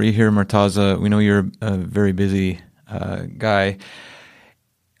questions for you here, Murtaza. We know you're a very busy guy.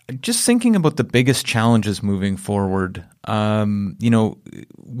 Just thinking about the biggest challenges moving forward, when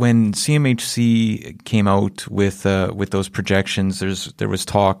CMHC came out with those projections, there was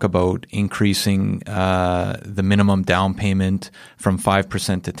talk about increasing the minimum down payment from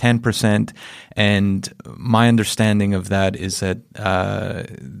 5% to 10%, and my understanding of that is that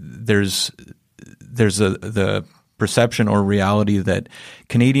there's the perception or reality that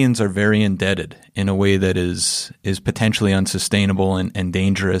Canadians are very indebted in a way that is potentially unsustainable and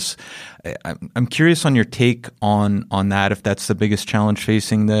dangerous. I'm curious on your take on that, if that's the biggest challenge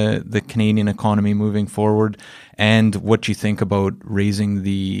facing the Canadian economy moving forward, and what you think about raising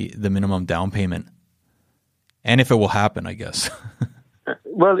the minimum down payment, and if it will happen, I guess.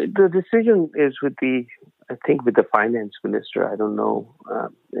 Well, the decision is with the finance minister. I don't know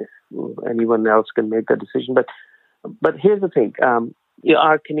if anyone else can make that decision, But here's the thing: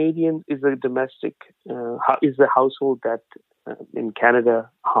 are Canadians is the household debt in Canada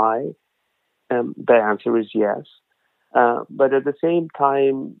high? The answer is yes. But at the same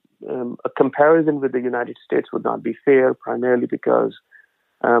time, a comparison with the United States would not be fair, primarily because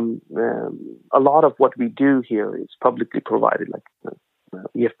a lot of what we do here is publicly provided. Like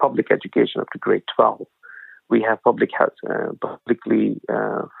we have public education up to grade 12. We have publicly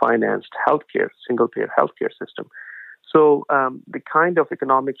financed healthcare, single-payer healthcare system. So the kind of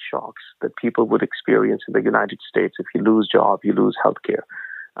economic shocks that people would experience in the United States, if you lose job, you lose healthcare.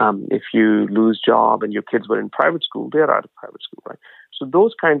 If you lose job and your kids were in private school, they're out of private school, right? So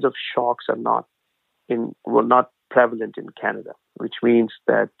those kinds of shocks were not prevalent in Canada, which means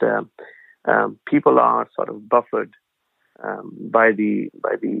that people are sort of buffered by the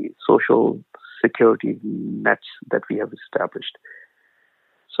social security nets that we have established.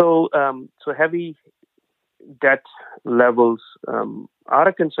 So heavy debt levels are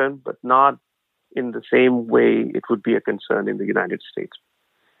a concern, but not in the same way it would be a concern in the United States.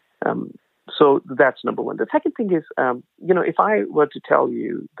 So that's number one. The second thing is, if I were to tell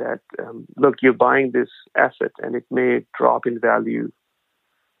you that, look, you're buying this asset and it may drop in value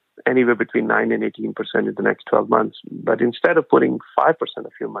anywhere between 9 and 18% in the next 12 months, but instead of putting 5%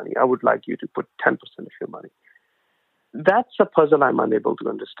 of your money, I would like you to put 10% of your money. That's a puzzle I'm unable to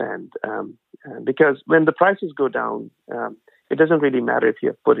understand, because when the prices go down, it doesn't really matter if you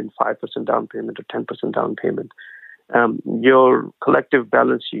have put in 5% down payment or 10% down payment. Your collective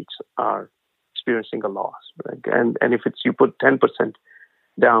balance sheets are experiencing a loss, right? And if you put 10%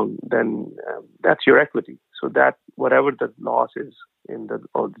 down, then that's your equity. So that whatever the loss is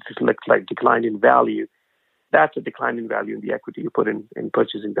or like decline in value, that's a decline in value in the equity you put in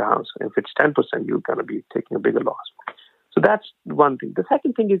purchasing the house. If it's 10%, you're going to be taking a bigger loss. So that's one thing. The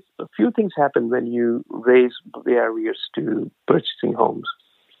second thing is a few things happen when you raise barriers to purchasing homes.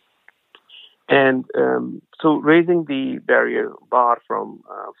 And so raising the barrier bar from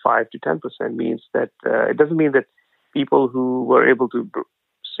 5 to 10% means that it doesn't mean that people who were able to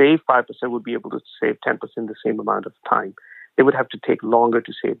save 5% would be able to save 10% the same amount of time. They would have to take longer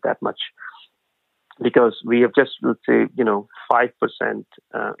to save that much. Because we have just, let's say, 5%,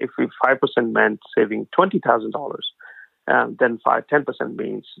 if 5% meant saving $20,000, then 10%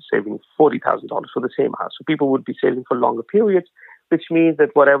 means saving $40,000 for the same house. So people would be saving for longer periods, which means that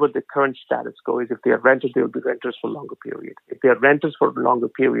whatever the current status quo is, if they are renters, they will be renters for longer period. If they are renters for a longer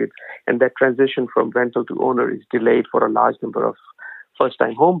period, and that transition from rental to owner is delayed for a large number of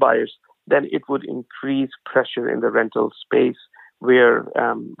first-time home buyers, then it would increase pressure in the rental space, where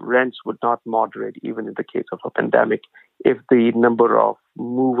rents would not moderate, even in the case of a pandemic, if the number of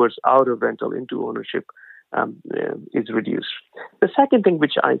movers out of rental into ownership is reduced. The second thing,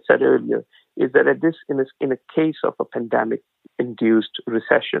 which I said earlier, is that in a case of a pandemic-induced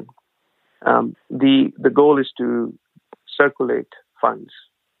recession, the goal is to circulate funds.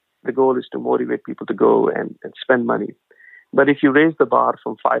 The goal is to motivate people to go and spend money. But if you raise the bar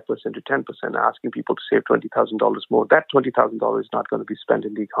from 5% to 10%, asking people to save $20,000 more, that $20,000 is not going to be spent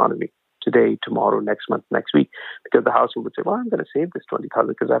in the economy today, tomorrow, next month, next week, because the household would say, well, I'm going to save this $20,000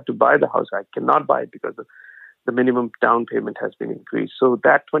 because I have to buy the house. I cannot buy it because the minimum down payment has been increased. So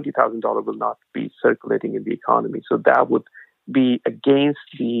that $20,000 will not be circulating in the economy. So that would be against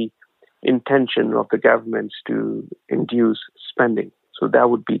the intention of the governments to induce spending. So that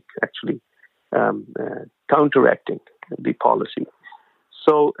would be actually counteracting the policy.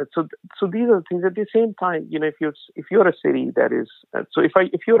 So these are the things. At the same time, if you're a city that is,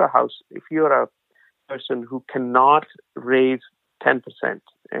 if you're a person who cannot raise 10%,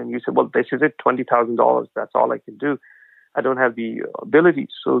 and you say, well, this is it, $20,000, that's all I can do. I don't have the ability.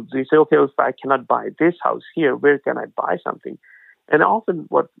 So they say, okay, if I cannot buy this house here, where can I buy something? And often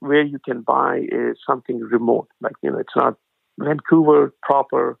where you can buy is something remote, like, it's not Vancouver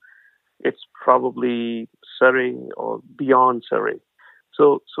proper. It's probably Surrey or beyond Surrey.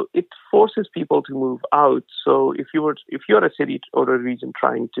 So it forces people to move out. So if you're a city or a region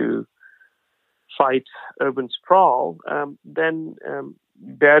trying to fight urban sprawl, then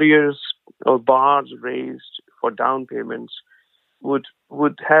barriers or bars raised for down payments would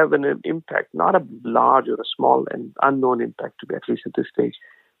have an impact, not a large or a small and unknown impact, to be at least at this stage,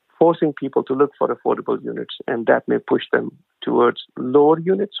 forcing people to look for affordable units, and that may push them towards lower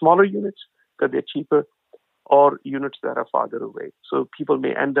units, smaller units, because they're cheaper, or units that are farther away. So people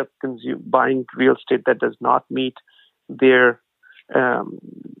may end up buying real estate that does not meet their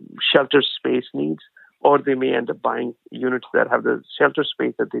shelter space needs, or they may end up buying units that have the shelter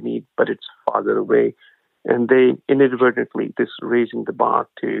space that they need, but it's farther away. And they inadvertently, this raising the bar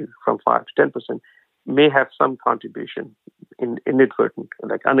from 5 to 10%, may have some contribution in inadvertent,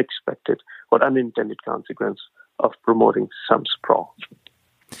 like unexpected or unintended consequence of promoting some sprawl.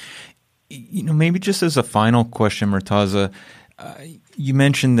 Maybe just as a final question, Murtaza, you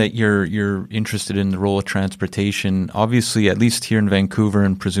mentioned that you're interested in the role of transportation. Obviously, at least here in Vancouver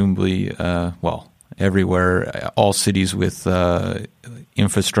and presumably, everywhere, all cities with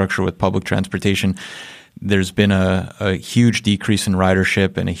infrastructure with public transportation, there's been a huge decrease in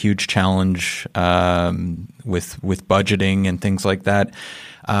ridership and a huge challenge with budgeting and things like that.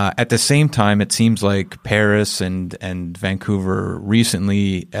 At the same time, it seems like Paris and Vancouver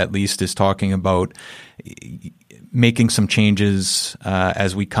recently, at least, is talking about making some changes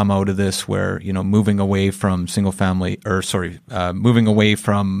as we come out of this, where moving away from moving away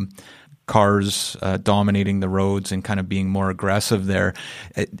from cars dominating the roads and kind of being more aggressive there.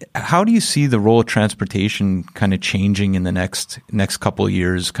 How do you see the role of transportation kind of changing in the next couple of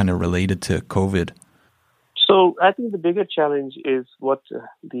years, kind of related to COVID? So I think the bigger challenge is what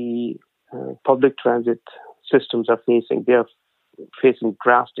the public transit systems are facing. They are facing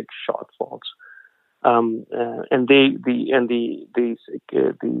drastic shortfalls, and these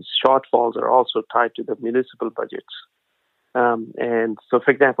shortfalls are also tied to the municipal budgets. And so,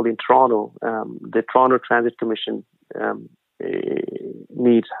 for example, in Toronto, the Toronto Transit Commission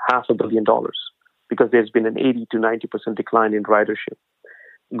needs $500 million because there's been an 80 to 90% decline in ridership.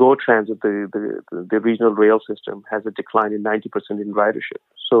 GO Transit, the regional rail system, has a decline in 90% in ridership.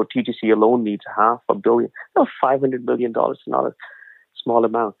 So TTC alone needs $500 million. $500 million is not a small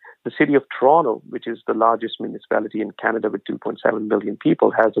amount. The city of Toronto, which is the largest municipality in Canada with 2.7 million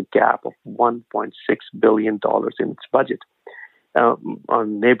people, has a gap of $1.6 billion in its budget.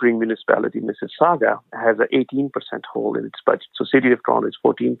 On neighboring municipality, Mississauga, has an 18% hole in its budget. So city of Toronto is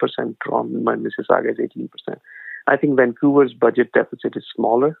 14%, Mississauga is 18%. I think Vancouver's budget deficit is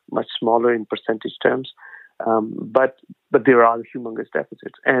smaller, much smaller in percentage terms, but there are humongous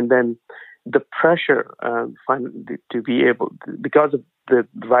deficits. And then the pressure to be able, because of the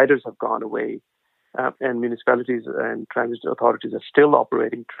riders have gone away, and municipalities and transit authorities are still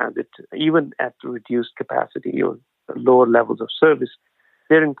operating transit, even at reduced capacity or lower levels of service,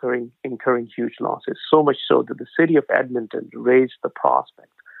 they're incurring huge losses. So much so that the city of Edmonton raised the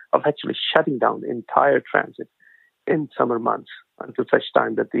prospect of actually shutting down the entire transit in summer months until such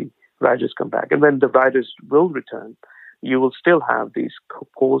time that the riders come back. And when the riders will return, you will still have these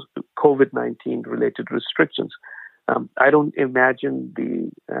COVID-19 related restrictions. I don't imagine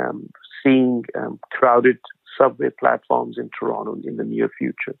seeing crowded subway platforms in Toronto in the near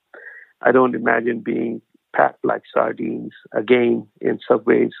future. I don't imagine being packed like sardines again in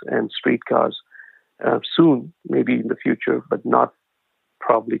subways and streetcars soon, maybe in the future, but not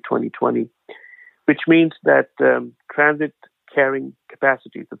probably 2020, which means that transit carrying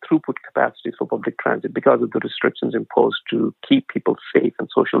capacity, the throughput capacity for public transit, because of the restrictions imposed to keep people safe and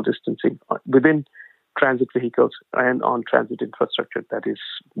social distancing within transit vehicles and on transit infrastructure, that is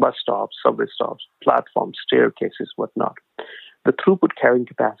bus stops, subway stops, platforms, staircases, whatnot. The throughput carrying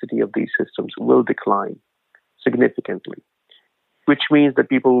capacity of these systems will decline significantly, which means that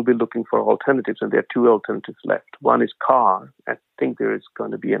people will be looking for alternatives, and there are two alternatives left. One is car. I think there is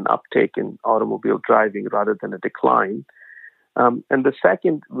going to be an uptake in automobile driving rather than a decline. And the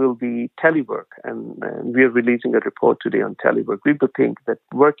second will be telework, and we are releasing a report today on telework. We think that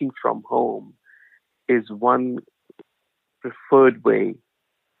working from home is one preferred way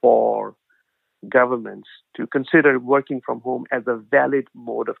for governments to consider working from home as a valid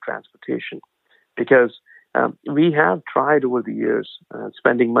mode of transportation, because we have tried over the years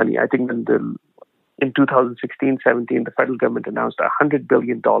spending money. I think in 2016-17, the federal government announced $100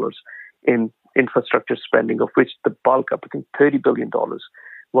 billion in infrastructure spending, of which the bulk, I think $30 billion,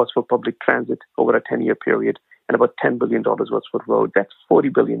 was for public transit over a 10-year period, and about $10 billion was for road. That's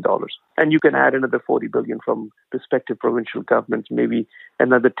 $40 billion. And you can add another $40 billion from respective provincial governments, maybe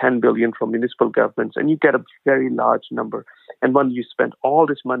another $10 billion from municipal governments, and you get a very large number. And when you spend all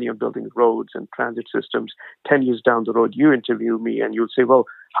this money on building roads and transit systems, 10 years down the road, you interview me and you'll say, well,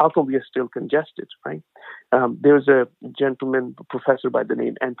 how come we are still congested, right? There's a gentleman, a professor by the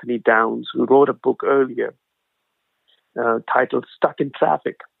name Anthony Downs, who wrote a book earlier titled Stuck in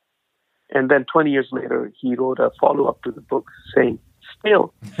Traffic. And then 20 years later, he wrote a follow-up to the book saying,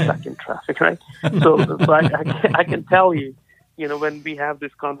 still stuck in traffic, right? So I can tell you, when we have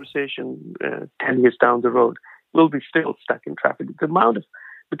this conversation 10 years down the road, we'll be still stuck in traffic.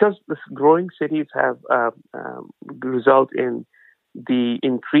 Because the growing cities have result in the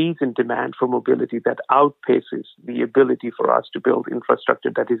increase in demand for mobility that outpaces the ability for us to build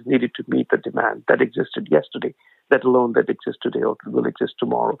infrastructure that is needed to meet the demand that existed yesterday, let alone that exists today or will exist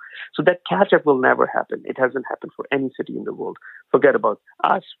tomorrow. So that catch-up will never happen. It hasn't happened for any city in the world. Forget about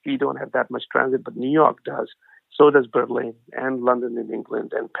us. We don't have that much transit, but New York does. So does Berlin and London in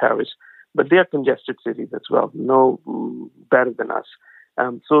England and Paris. But they are congested cities as well, no better than us.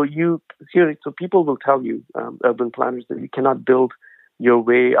 So people will tell you, urban planners, that you cannot build your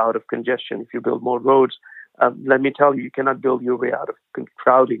way out of congestion if you build more roads. Let me tell you, you cannot build your way out of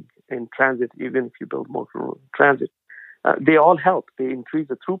crowding in transit, even if you build more transit. They all help. They increase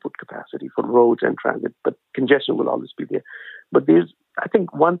the throughput capacity for roads and transit, but congestion will always be there. But I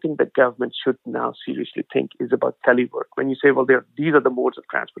think one thing that government should now seriously think is about telework. When you say, well, these are the modes of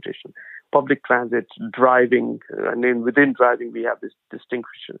transportation, public transit, driving, and then within driving, we have this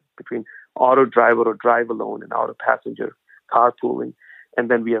distinction between auto driver or drive alone and auto passenger, carpooling. And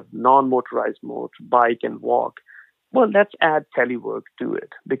then we have non-motorized modes, bike and walk. Well, let's add telework to it,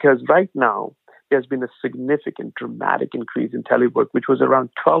 because right now, there's been a significant, dramatic increase in telework, which was around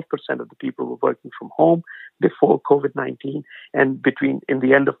 12% of the people were working from home before COVID-19. And in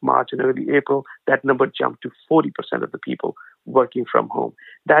the end of March and early April, that number jumped to 40% of the people working from home.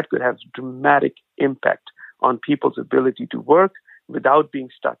 That could have dramatic impact on people's ability to work without being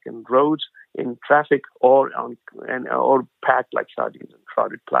stuck in roads, in traffic, or packed like sardines on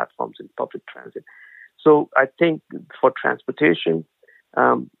crowded platforms in public transit. So I think for transportation,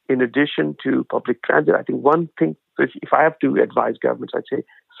 in addition to public transit, I think one thing, if I have to advise governments, I'd say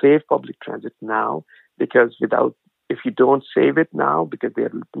save public transit now, because if you don't save it now, because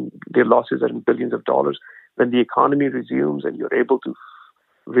their losses are in billions of dollars, when the economy resumes and you're able to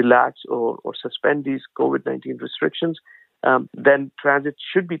relax or suspend these COVID-19 restrictions, then transit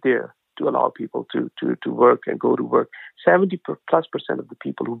should be there to allow people to work and go to work. 70+% of the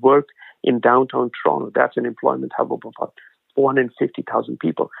people who work in downtown Toronto, that's an employment hub of about 450,000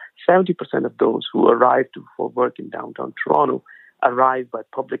 people. 70% of those who arrive for work in downtown Toronto arrive by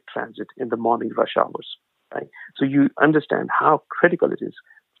public transit in the morning rush hours. Right? So you understand how critical it is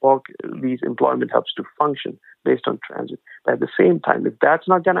for these employment hubs to function based on transit. But at the same time, if that's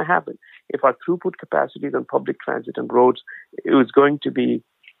not going to happen, if our throughput capacities on public transit and roads is going to be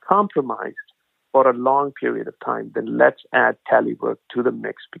compromised for a long period of time, then let's add telework to the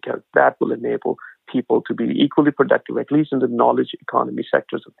mix, because that will enable people to be equally productive, at least in the knowledge economy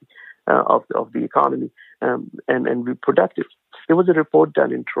sectors of the economy, and be productive. There was a report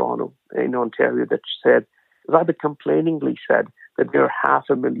done in Toronto, in Ontario, that said, rather complainingly said, that there are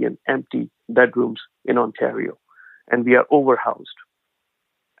 500,000 empty bedrooms in Ontario, and we are overhoused.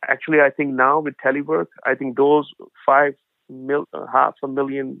 Actually, I think now with telework, I think those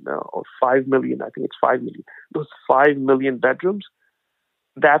 500,000 or 5 million, I think it's 5 million, those 5 million bedrooms,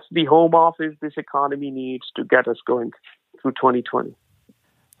 that's the home office this economy needs to get us going through 2020.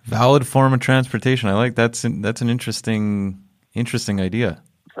 Valid form of transportation. I like that's an interesting idea.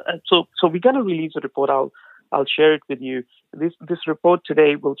 So we're going to release a report. I'll share it with you. This report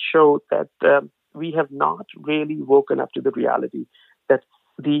today will show that we have not really woken up to the reality that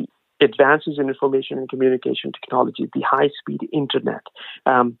the advances in information and communication technology, the high-speed internet,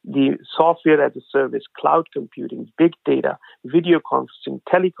 the software as a service, cloud computing, big data, video conferencing,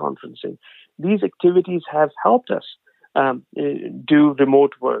 teleconferencing, these activities have helped us do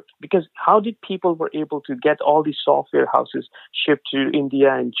remote work. Because how did people were able to get all these software houses shipped to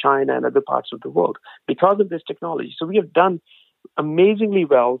India and China and other parts of the world? Because of this technology. So we have done amazingly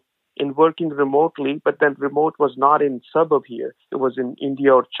well in working remotely, but then remote was not in suburb here. It was in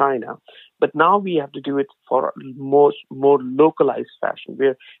India or China. But now we have to do it for a more localized fashion,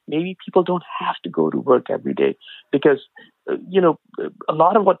 where maybe people don't have to go to work every day. Because, a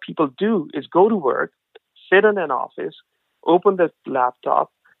lot of what people do is go to work, sit in an office, open the laptop,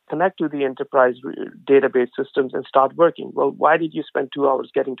 connect to the enterprise database systems, and start working. Well, why did you spend 2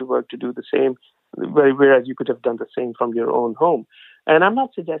 hours getting to work to do the same, whereas you could have done the same from your own home? And I'm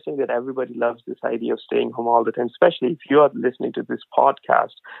not suggesting that everybody loves this idea of staying home all the time, especially if you are listening to this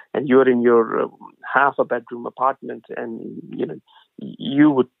podcast and you're in your half a bedroom apartment, and you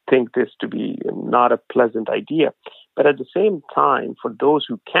would think this to be not a pleasant idea. But at the same time, for those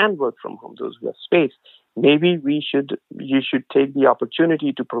who can work from home, those who have space, maybe you should take the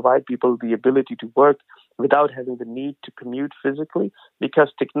opportunity to provide people the ability to work without having the need to commute physically,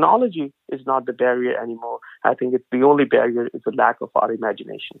 because technology is not the barrier anymore. I think the only barrier is the lack of our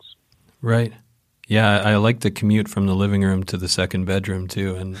imaginations. Right. Yeah, I like the commute from the living room to the second bedroom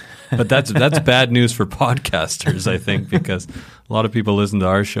too, but that's bad news for podcasters, I think, because a lot of people listen to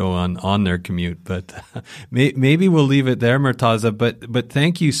our show on their commute. But maybe we'll leave it there, Murtaza. But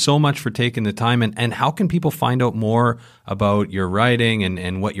thank you so much for taking the time. And how can people find out more about your writing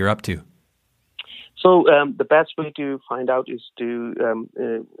and what you're up to? So the best way to find out is to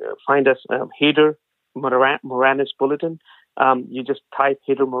find us, Haider Moranis Bulletin. You just type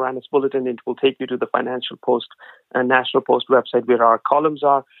Haider Moranis Bulletin, it will take you to the Financial Post and National Post website where our columns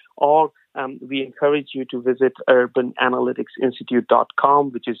are. Or we encourage you to visit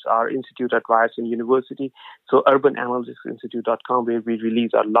urbananalyticsinstitute.com, which is our institute at Ryerson University. So urbananalyticsinstitute.com, where we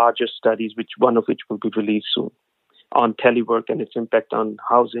release our largest studies, one of which will be released soon, on telework and its impact on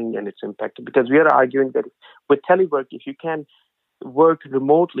housing and its impact. Because we are arguing that with telework, if you can work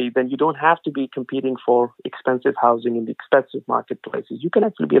remotely, then you don't have to be competing for expensive housing in the expensive marketplaces. You can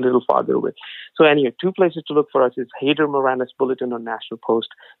actually be a little farther away. So anyway, two places to look for us is Haider Moranis Bulletin on National Post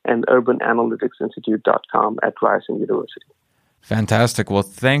and urbananalyticsinstitute.com at Ryerson University. Fantastic. Well,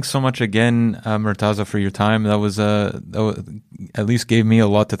 thanks so much again, Murtaza, for your time. That was at least gave me a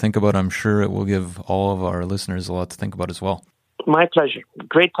lot to think about. I'm sure it will give all of our listeners a lot to think about as well. My pleasure.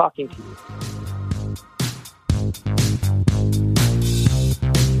 Great talking to you.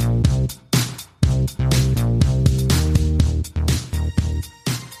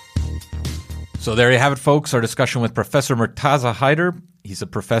 So there you have it, folks, our discussion with Professor Murtaza Haider. He's a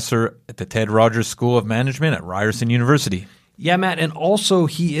professor at the Ted Rogers School of Management at Ryerson University. Yeah, Matt, and also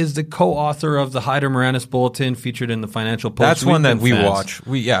he is the co-author of the Haider Moranis Bulletin featured in the Financial Post. That's one that we watch.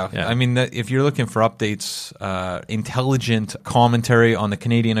 I mean, if you're looking for updates, intelligent commentary on the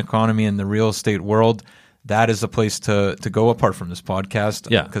Canadian economy and the real estate world, that is a place to go apart from this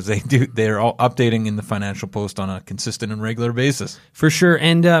podcast. Yeah. Because they're all updating in the Financial Post on a consistent and regular basis. For sure.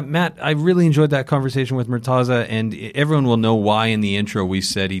 And Matt, I really enjoyed that conversation with Murtaza, and everyone will know why in the intro we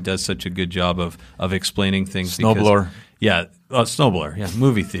said he does such a good job of explaining things. Snowblower. Yeah, Snowblower. Yeah,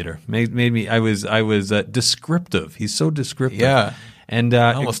 movie theater made me. I was descriptive. He's so descriptive. Yeah. And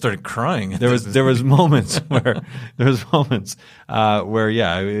I almost started crying. There was moments where this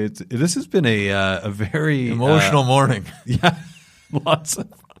has been a very emotional morning. Yeah, lots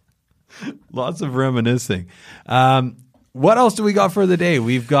of reminiscing. What else do we got for the day?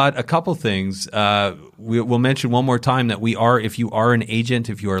 We've got a couple things. We'll mention one more time that if you are an agent,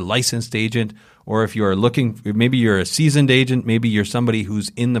 if you are a licensed agent, or if you are looking, maybe you're a seasoned agent, maybe you're somebody who's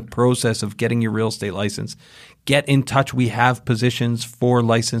in the process of getting your real estate license, get in touch. We have positions for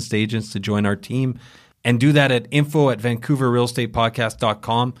licensed agents to join our team, and do that at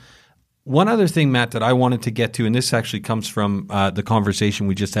info@vancouverrealestatepodcast.com. One other thing, Matt, that I wanted to get to, and this actually comes from the conversation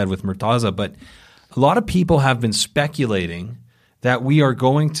we just had with Murtaza, but a lot of people have been speculating that we are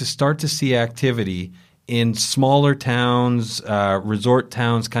going to start to see activity in smaller towns, resort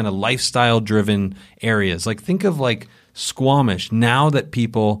towns, kind of lifestyle-driven areas. Like think of like Squamish, now that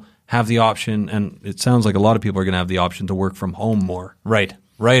people have the option, and it sounds like a lot of people are going to have the option to work from home more. Right.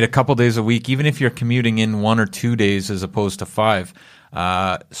 A couple days a week, even if you're commuting in 1 or 2 days as opposed to 5.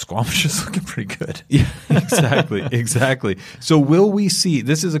 Squamish is looking pretty good. Yeah, exactly. So will we see,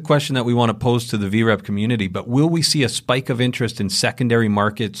 this is a question that we want to pose to the VREP community, but will we see a spike of interest in secondary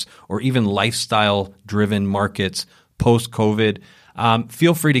markets or even lifestyle-driven markets post-COVID?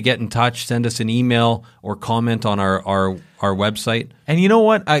 Feel free to get in touch, send us an email or comment on our website. And you know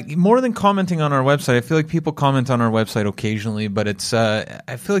what? More than commenting on our website, I feel like people comment on our website occasionally, but it's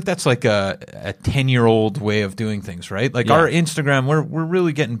I feel like that's like a 10-year-old way of doing things, right? Like our Instagram, we're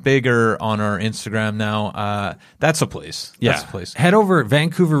really getting bigger on our Instagram now. That's a place. Yeah. That's a place. Head over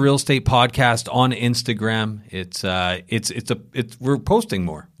Vancouver Real Estate Podcast on Instagram. We're posting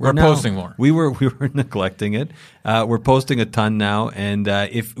more. We're posting more. We were neglecting it. We're posting a ton now, and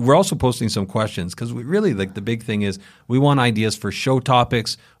if we're also posting some questions, because we really like the big thing is we want ideas for show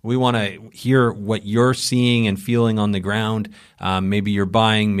topics. We want to hear what you're seeing and feeling on the ground. Maybe you're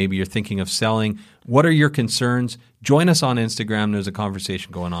buying, maybe you're thinking of selling. What are your concerns? Join us on Instagram. There's a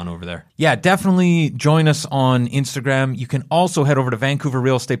conversation going on over there. Yeah, definitely join us on Instagram. You can also head over to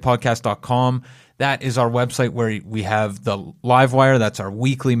VancouverRealEstatePodcast.com. That is our website where we have the Livewire. That's our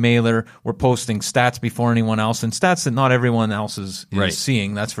weekly mailer. We're posting stats before anyone else, and stats that not everyone else is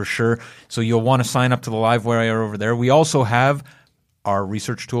seeing, that's for sure. So you'll want to sign up to the Livewire over there. We also have our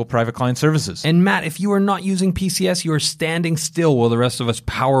research tool, Private Client Services. And Matt, if you are not using PCS, you are standing still while the rest of us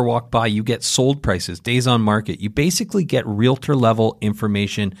power walk by. You get sold prices, days on market. You basically get realtor-level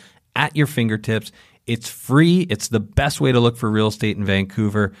information at your fingertips. It's free. It's the best way to look for real estate in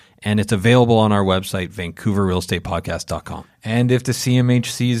Vancouver, and it's available on our website, VancouverRealEstatePodcast.com. And if the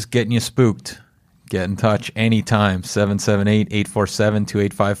CMHC is getting you spooked, get in touch anytime,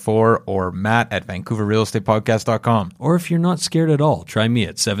 778-847-2854 or matt@VancouverRealEstatePodcast.com. Or if you're not scared at all, try me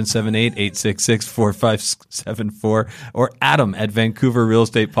at 778-866-4574 or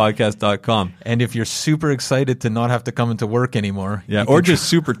Adam@VancouverRealEstatePodcast.com. And if you're super excited to not have to come into work anymore, or just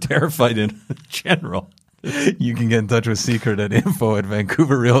super terrified in general, you can get in touch with Secret at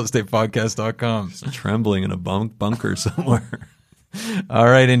info@VancouverRealEstatePodcast.com. Just trembling in a bunker somewhere. All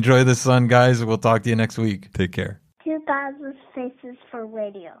right. Enjoy the sun, guys. We'll talk to you next week. Take care. 2000 Faces for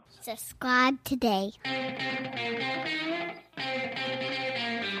Radio. Subscribe today.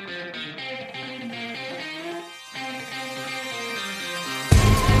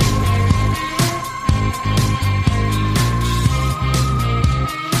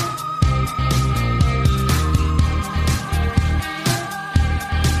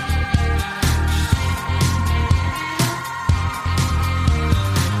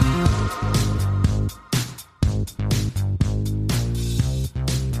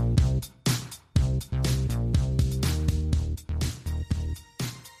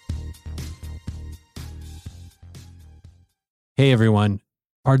 Hey everyone,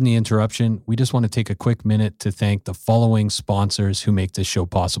 pardon the interruption. We just want to take a quick minute to thank the following sponsors who make this show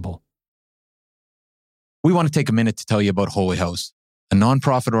possible. We want to take a minute to tell you about Holy House, a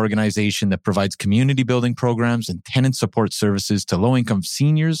nonprofit organization that provides community building programs and tenant support services to low-income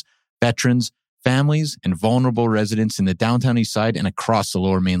seniors, veterans, families, and vulnerable residents in the downtown east side and across the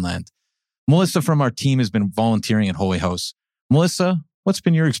lower mainland. Melissa from our team has been volunteering at Holy House. Melissa, what's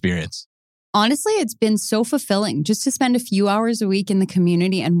been your experience? Honestly, it's been so fulfilling just to spend a few hours a week in the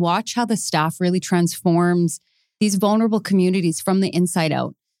community and watch how the staff really transforms these vulnerable communities from the inside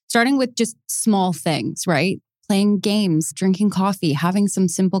out. starting with just small things, right? Playing games, drinking coffee, having some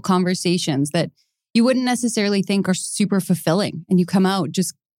simple conversations that you wouldn't necessarily think are super fulfilling. And you come out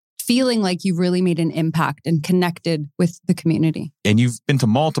just feeling like you've really made an impact and connected with the community. And you've been to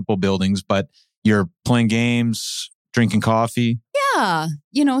multiple buildings, but you're playing games, drinking coffee. Yeah.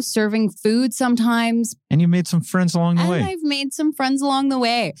 Serving food sometimes. And you made some friends along the way. And I've made some friends along the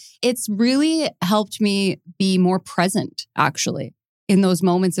way. It's really helped me be more present, actually, in those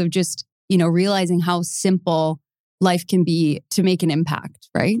moments of just, realizing how simple life can be to make an impact,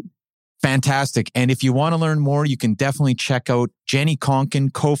 right? Fantastic. And if you want to learn more, you can definitely check out Jenny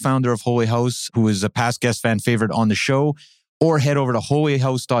Conkin, co-founder of Holy House, who is a past guest fan favorite on the show, or head over to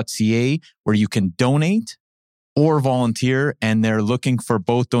holyhouse.ca where you can donate or volunteer. And they're looking for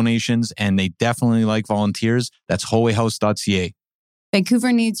both donations and they definitely like volunteers. That's holyhouse.ca.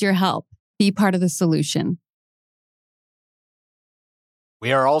 Vancouver needs your help. Be part of the solution.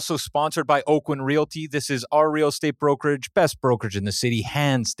 We are also sponsored by Oakwyn Realty. This is our real estate brokerage, best brokerage in the city,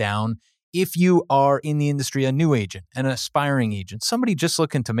 hands down. If you are in the industry, a new agent, an aspiring agent, somebody just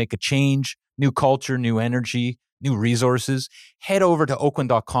looking to make a change, new culture, new energy, new resources, head over to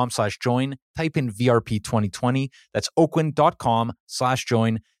oakwyn.com/join, type in VRP 2020. That's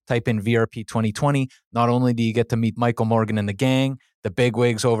oakwyn.com/join, type in VRP 2020. Not only do you get to meet Michael Morgan and the gang, the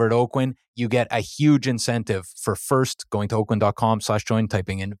bigwigs over at Oakwyn, you get a huge incentive for first going to oakwyn.com/join,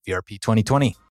 typing in VRP 2020.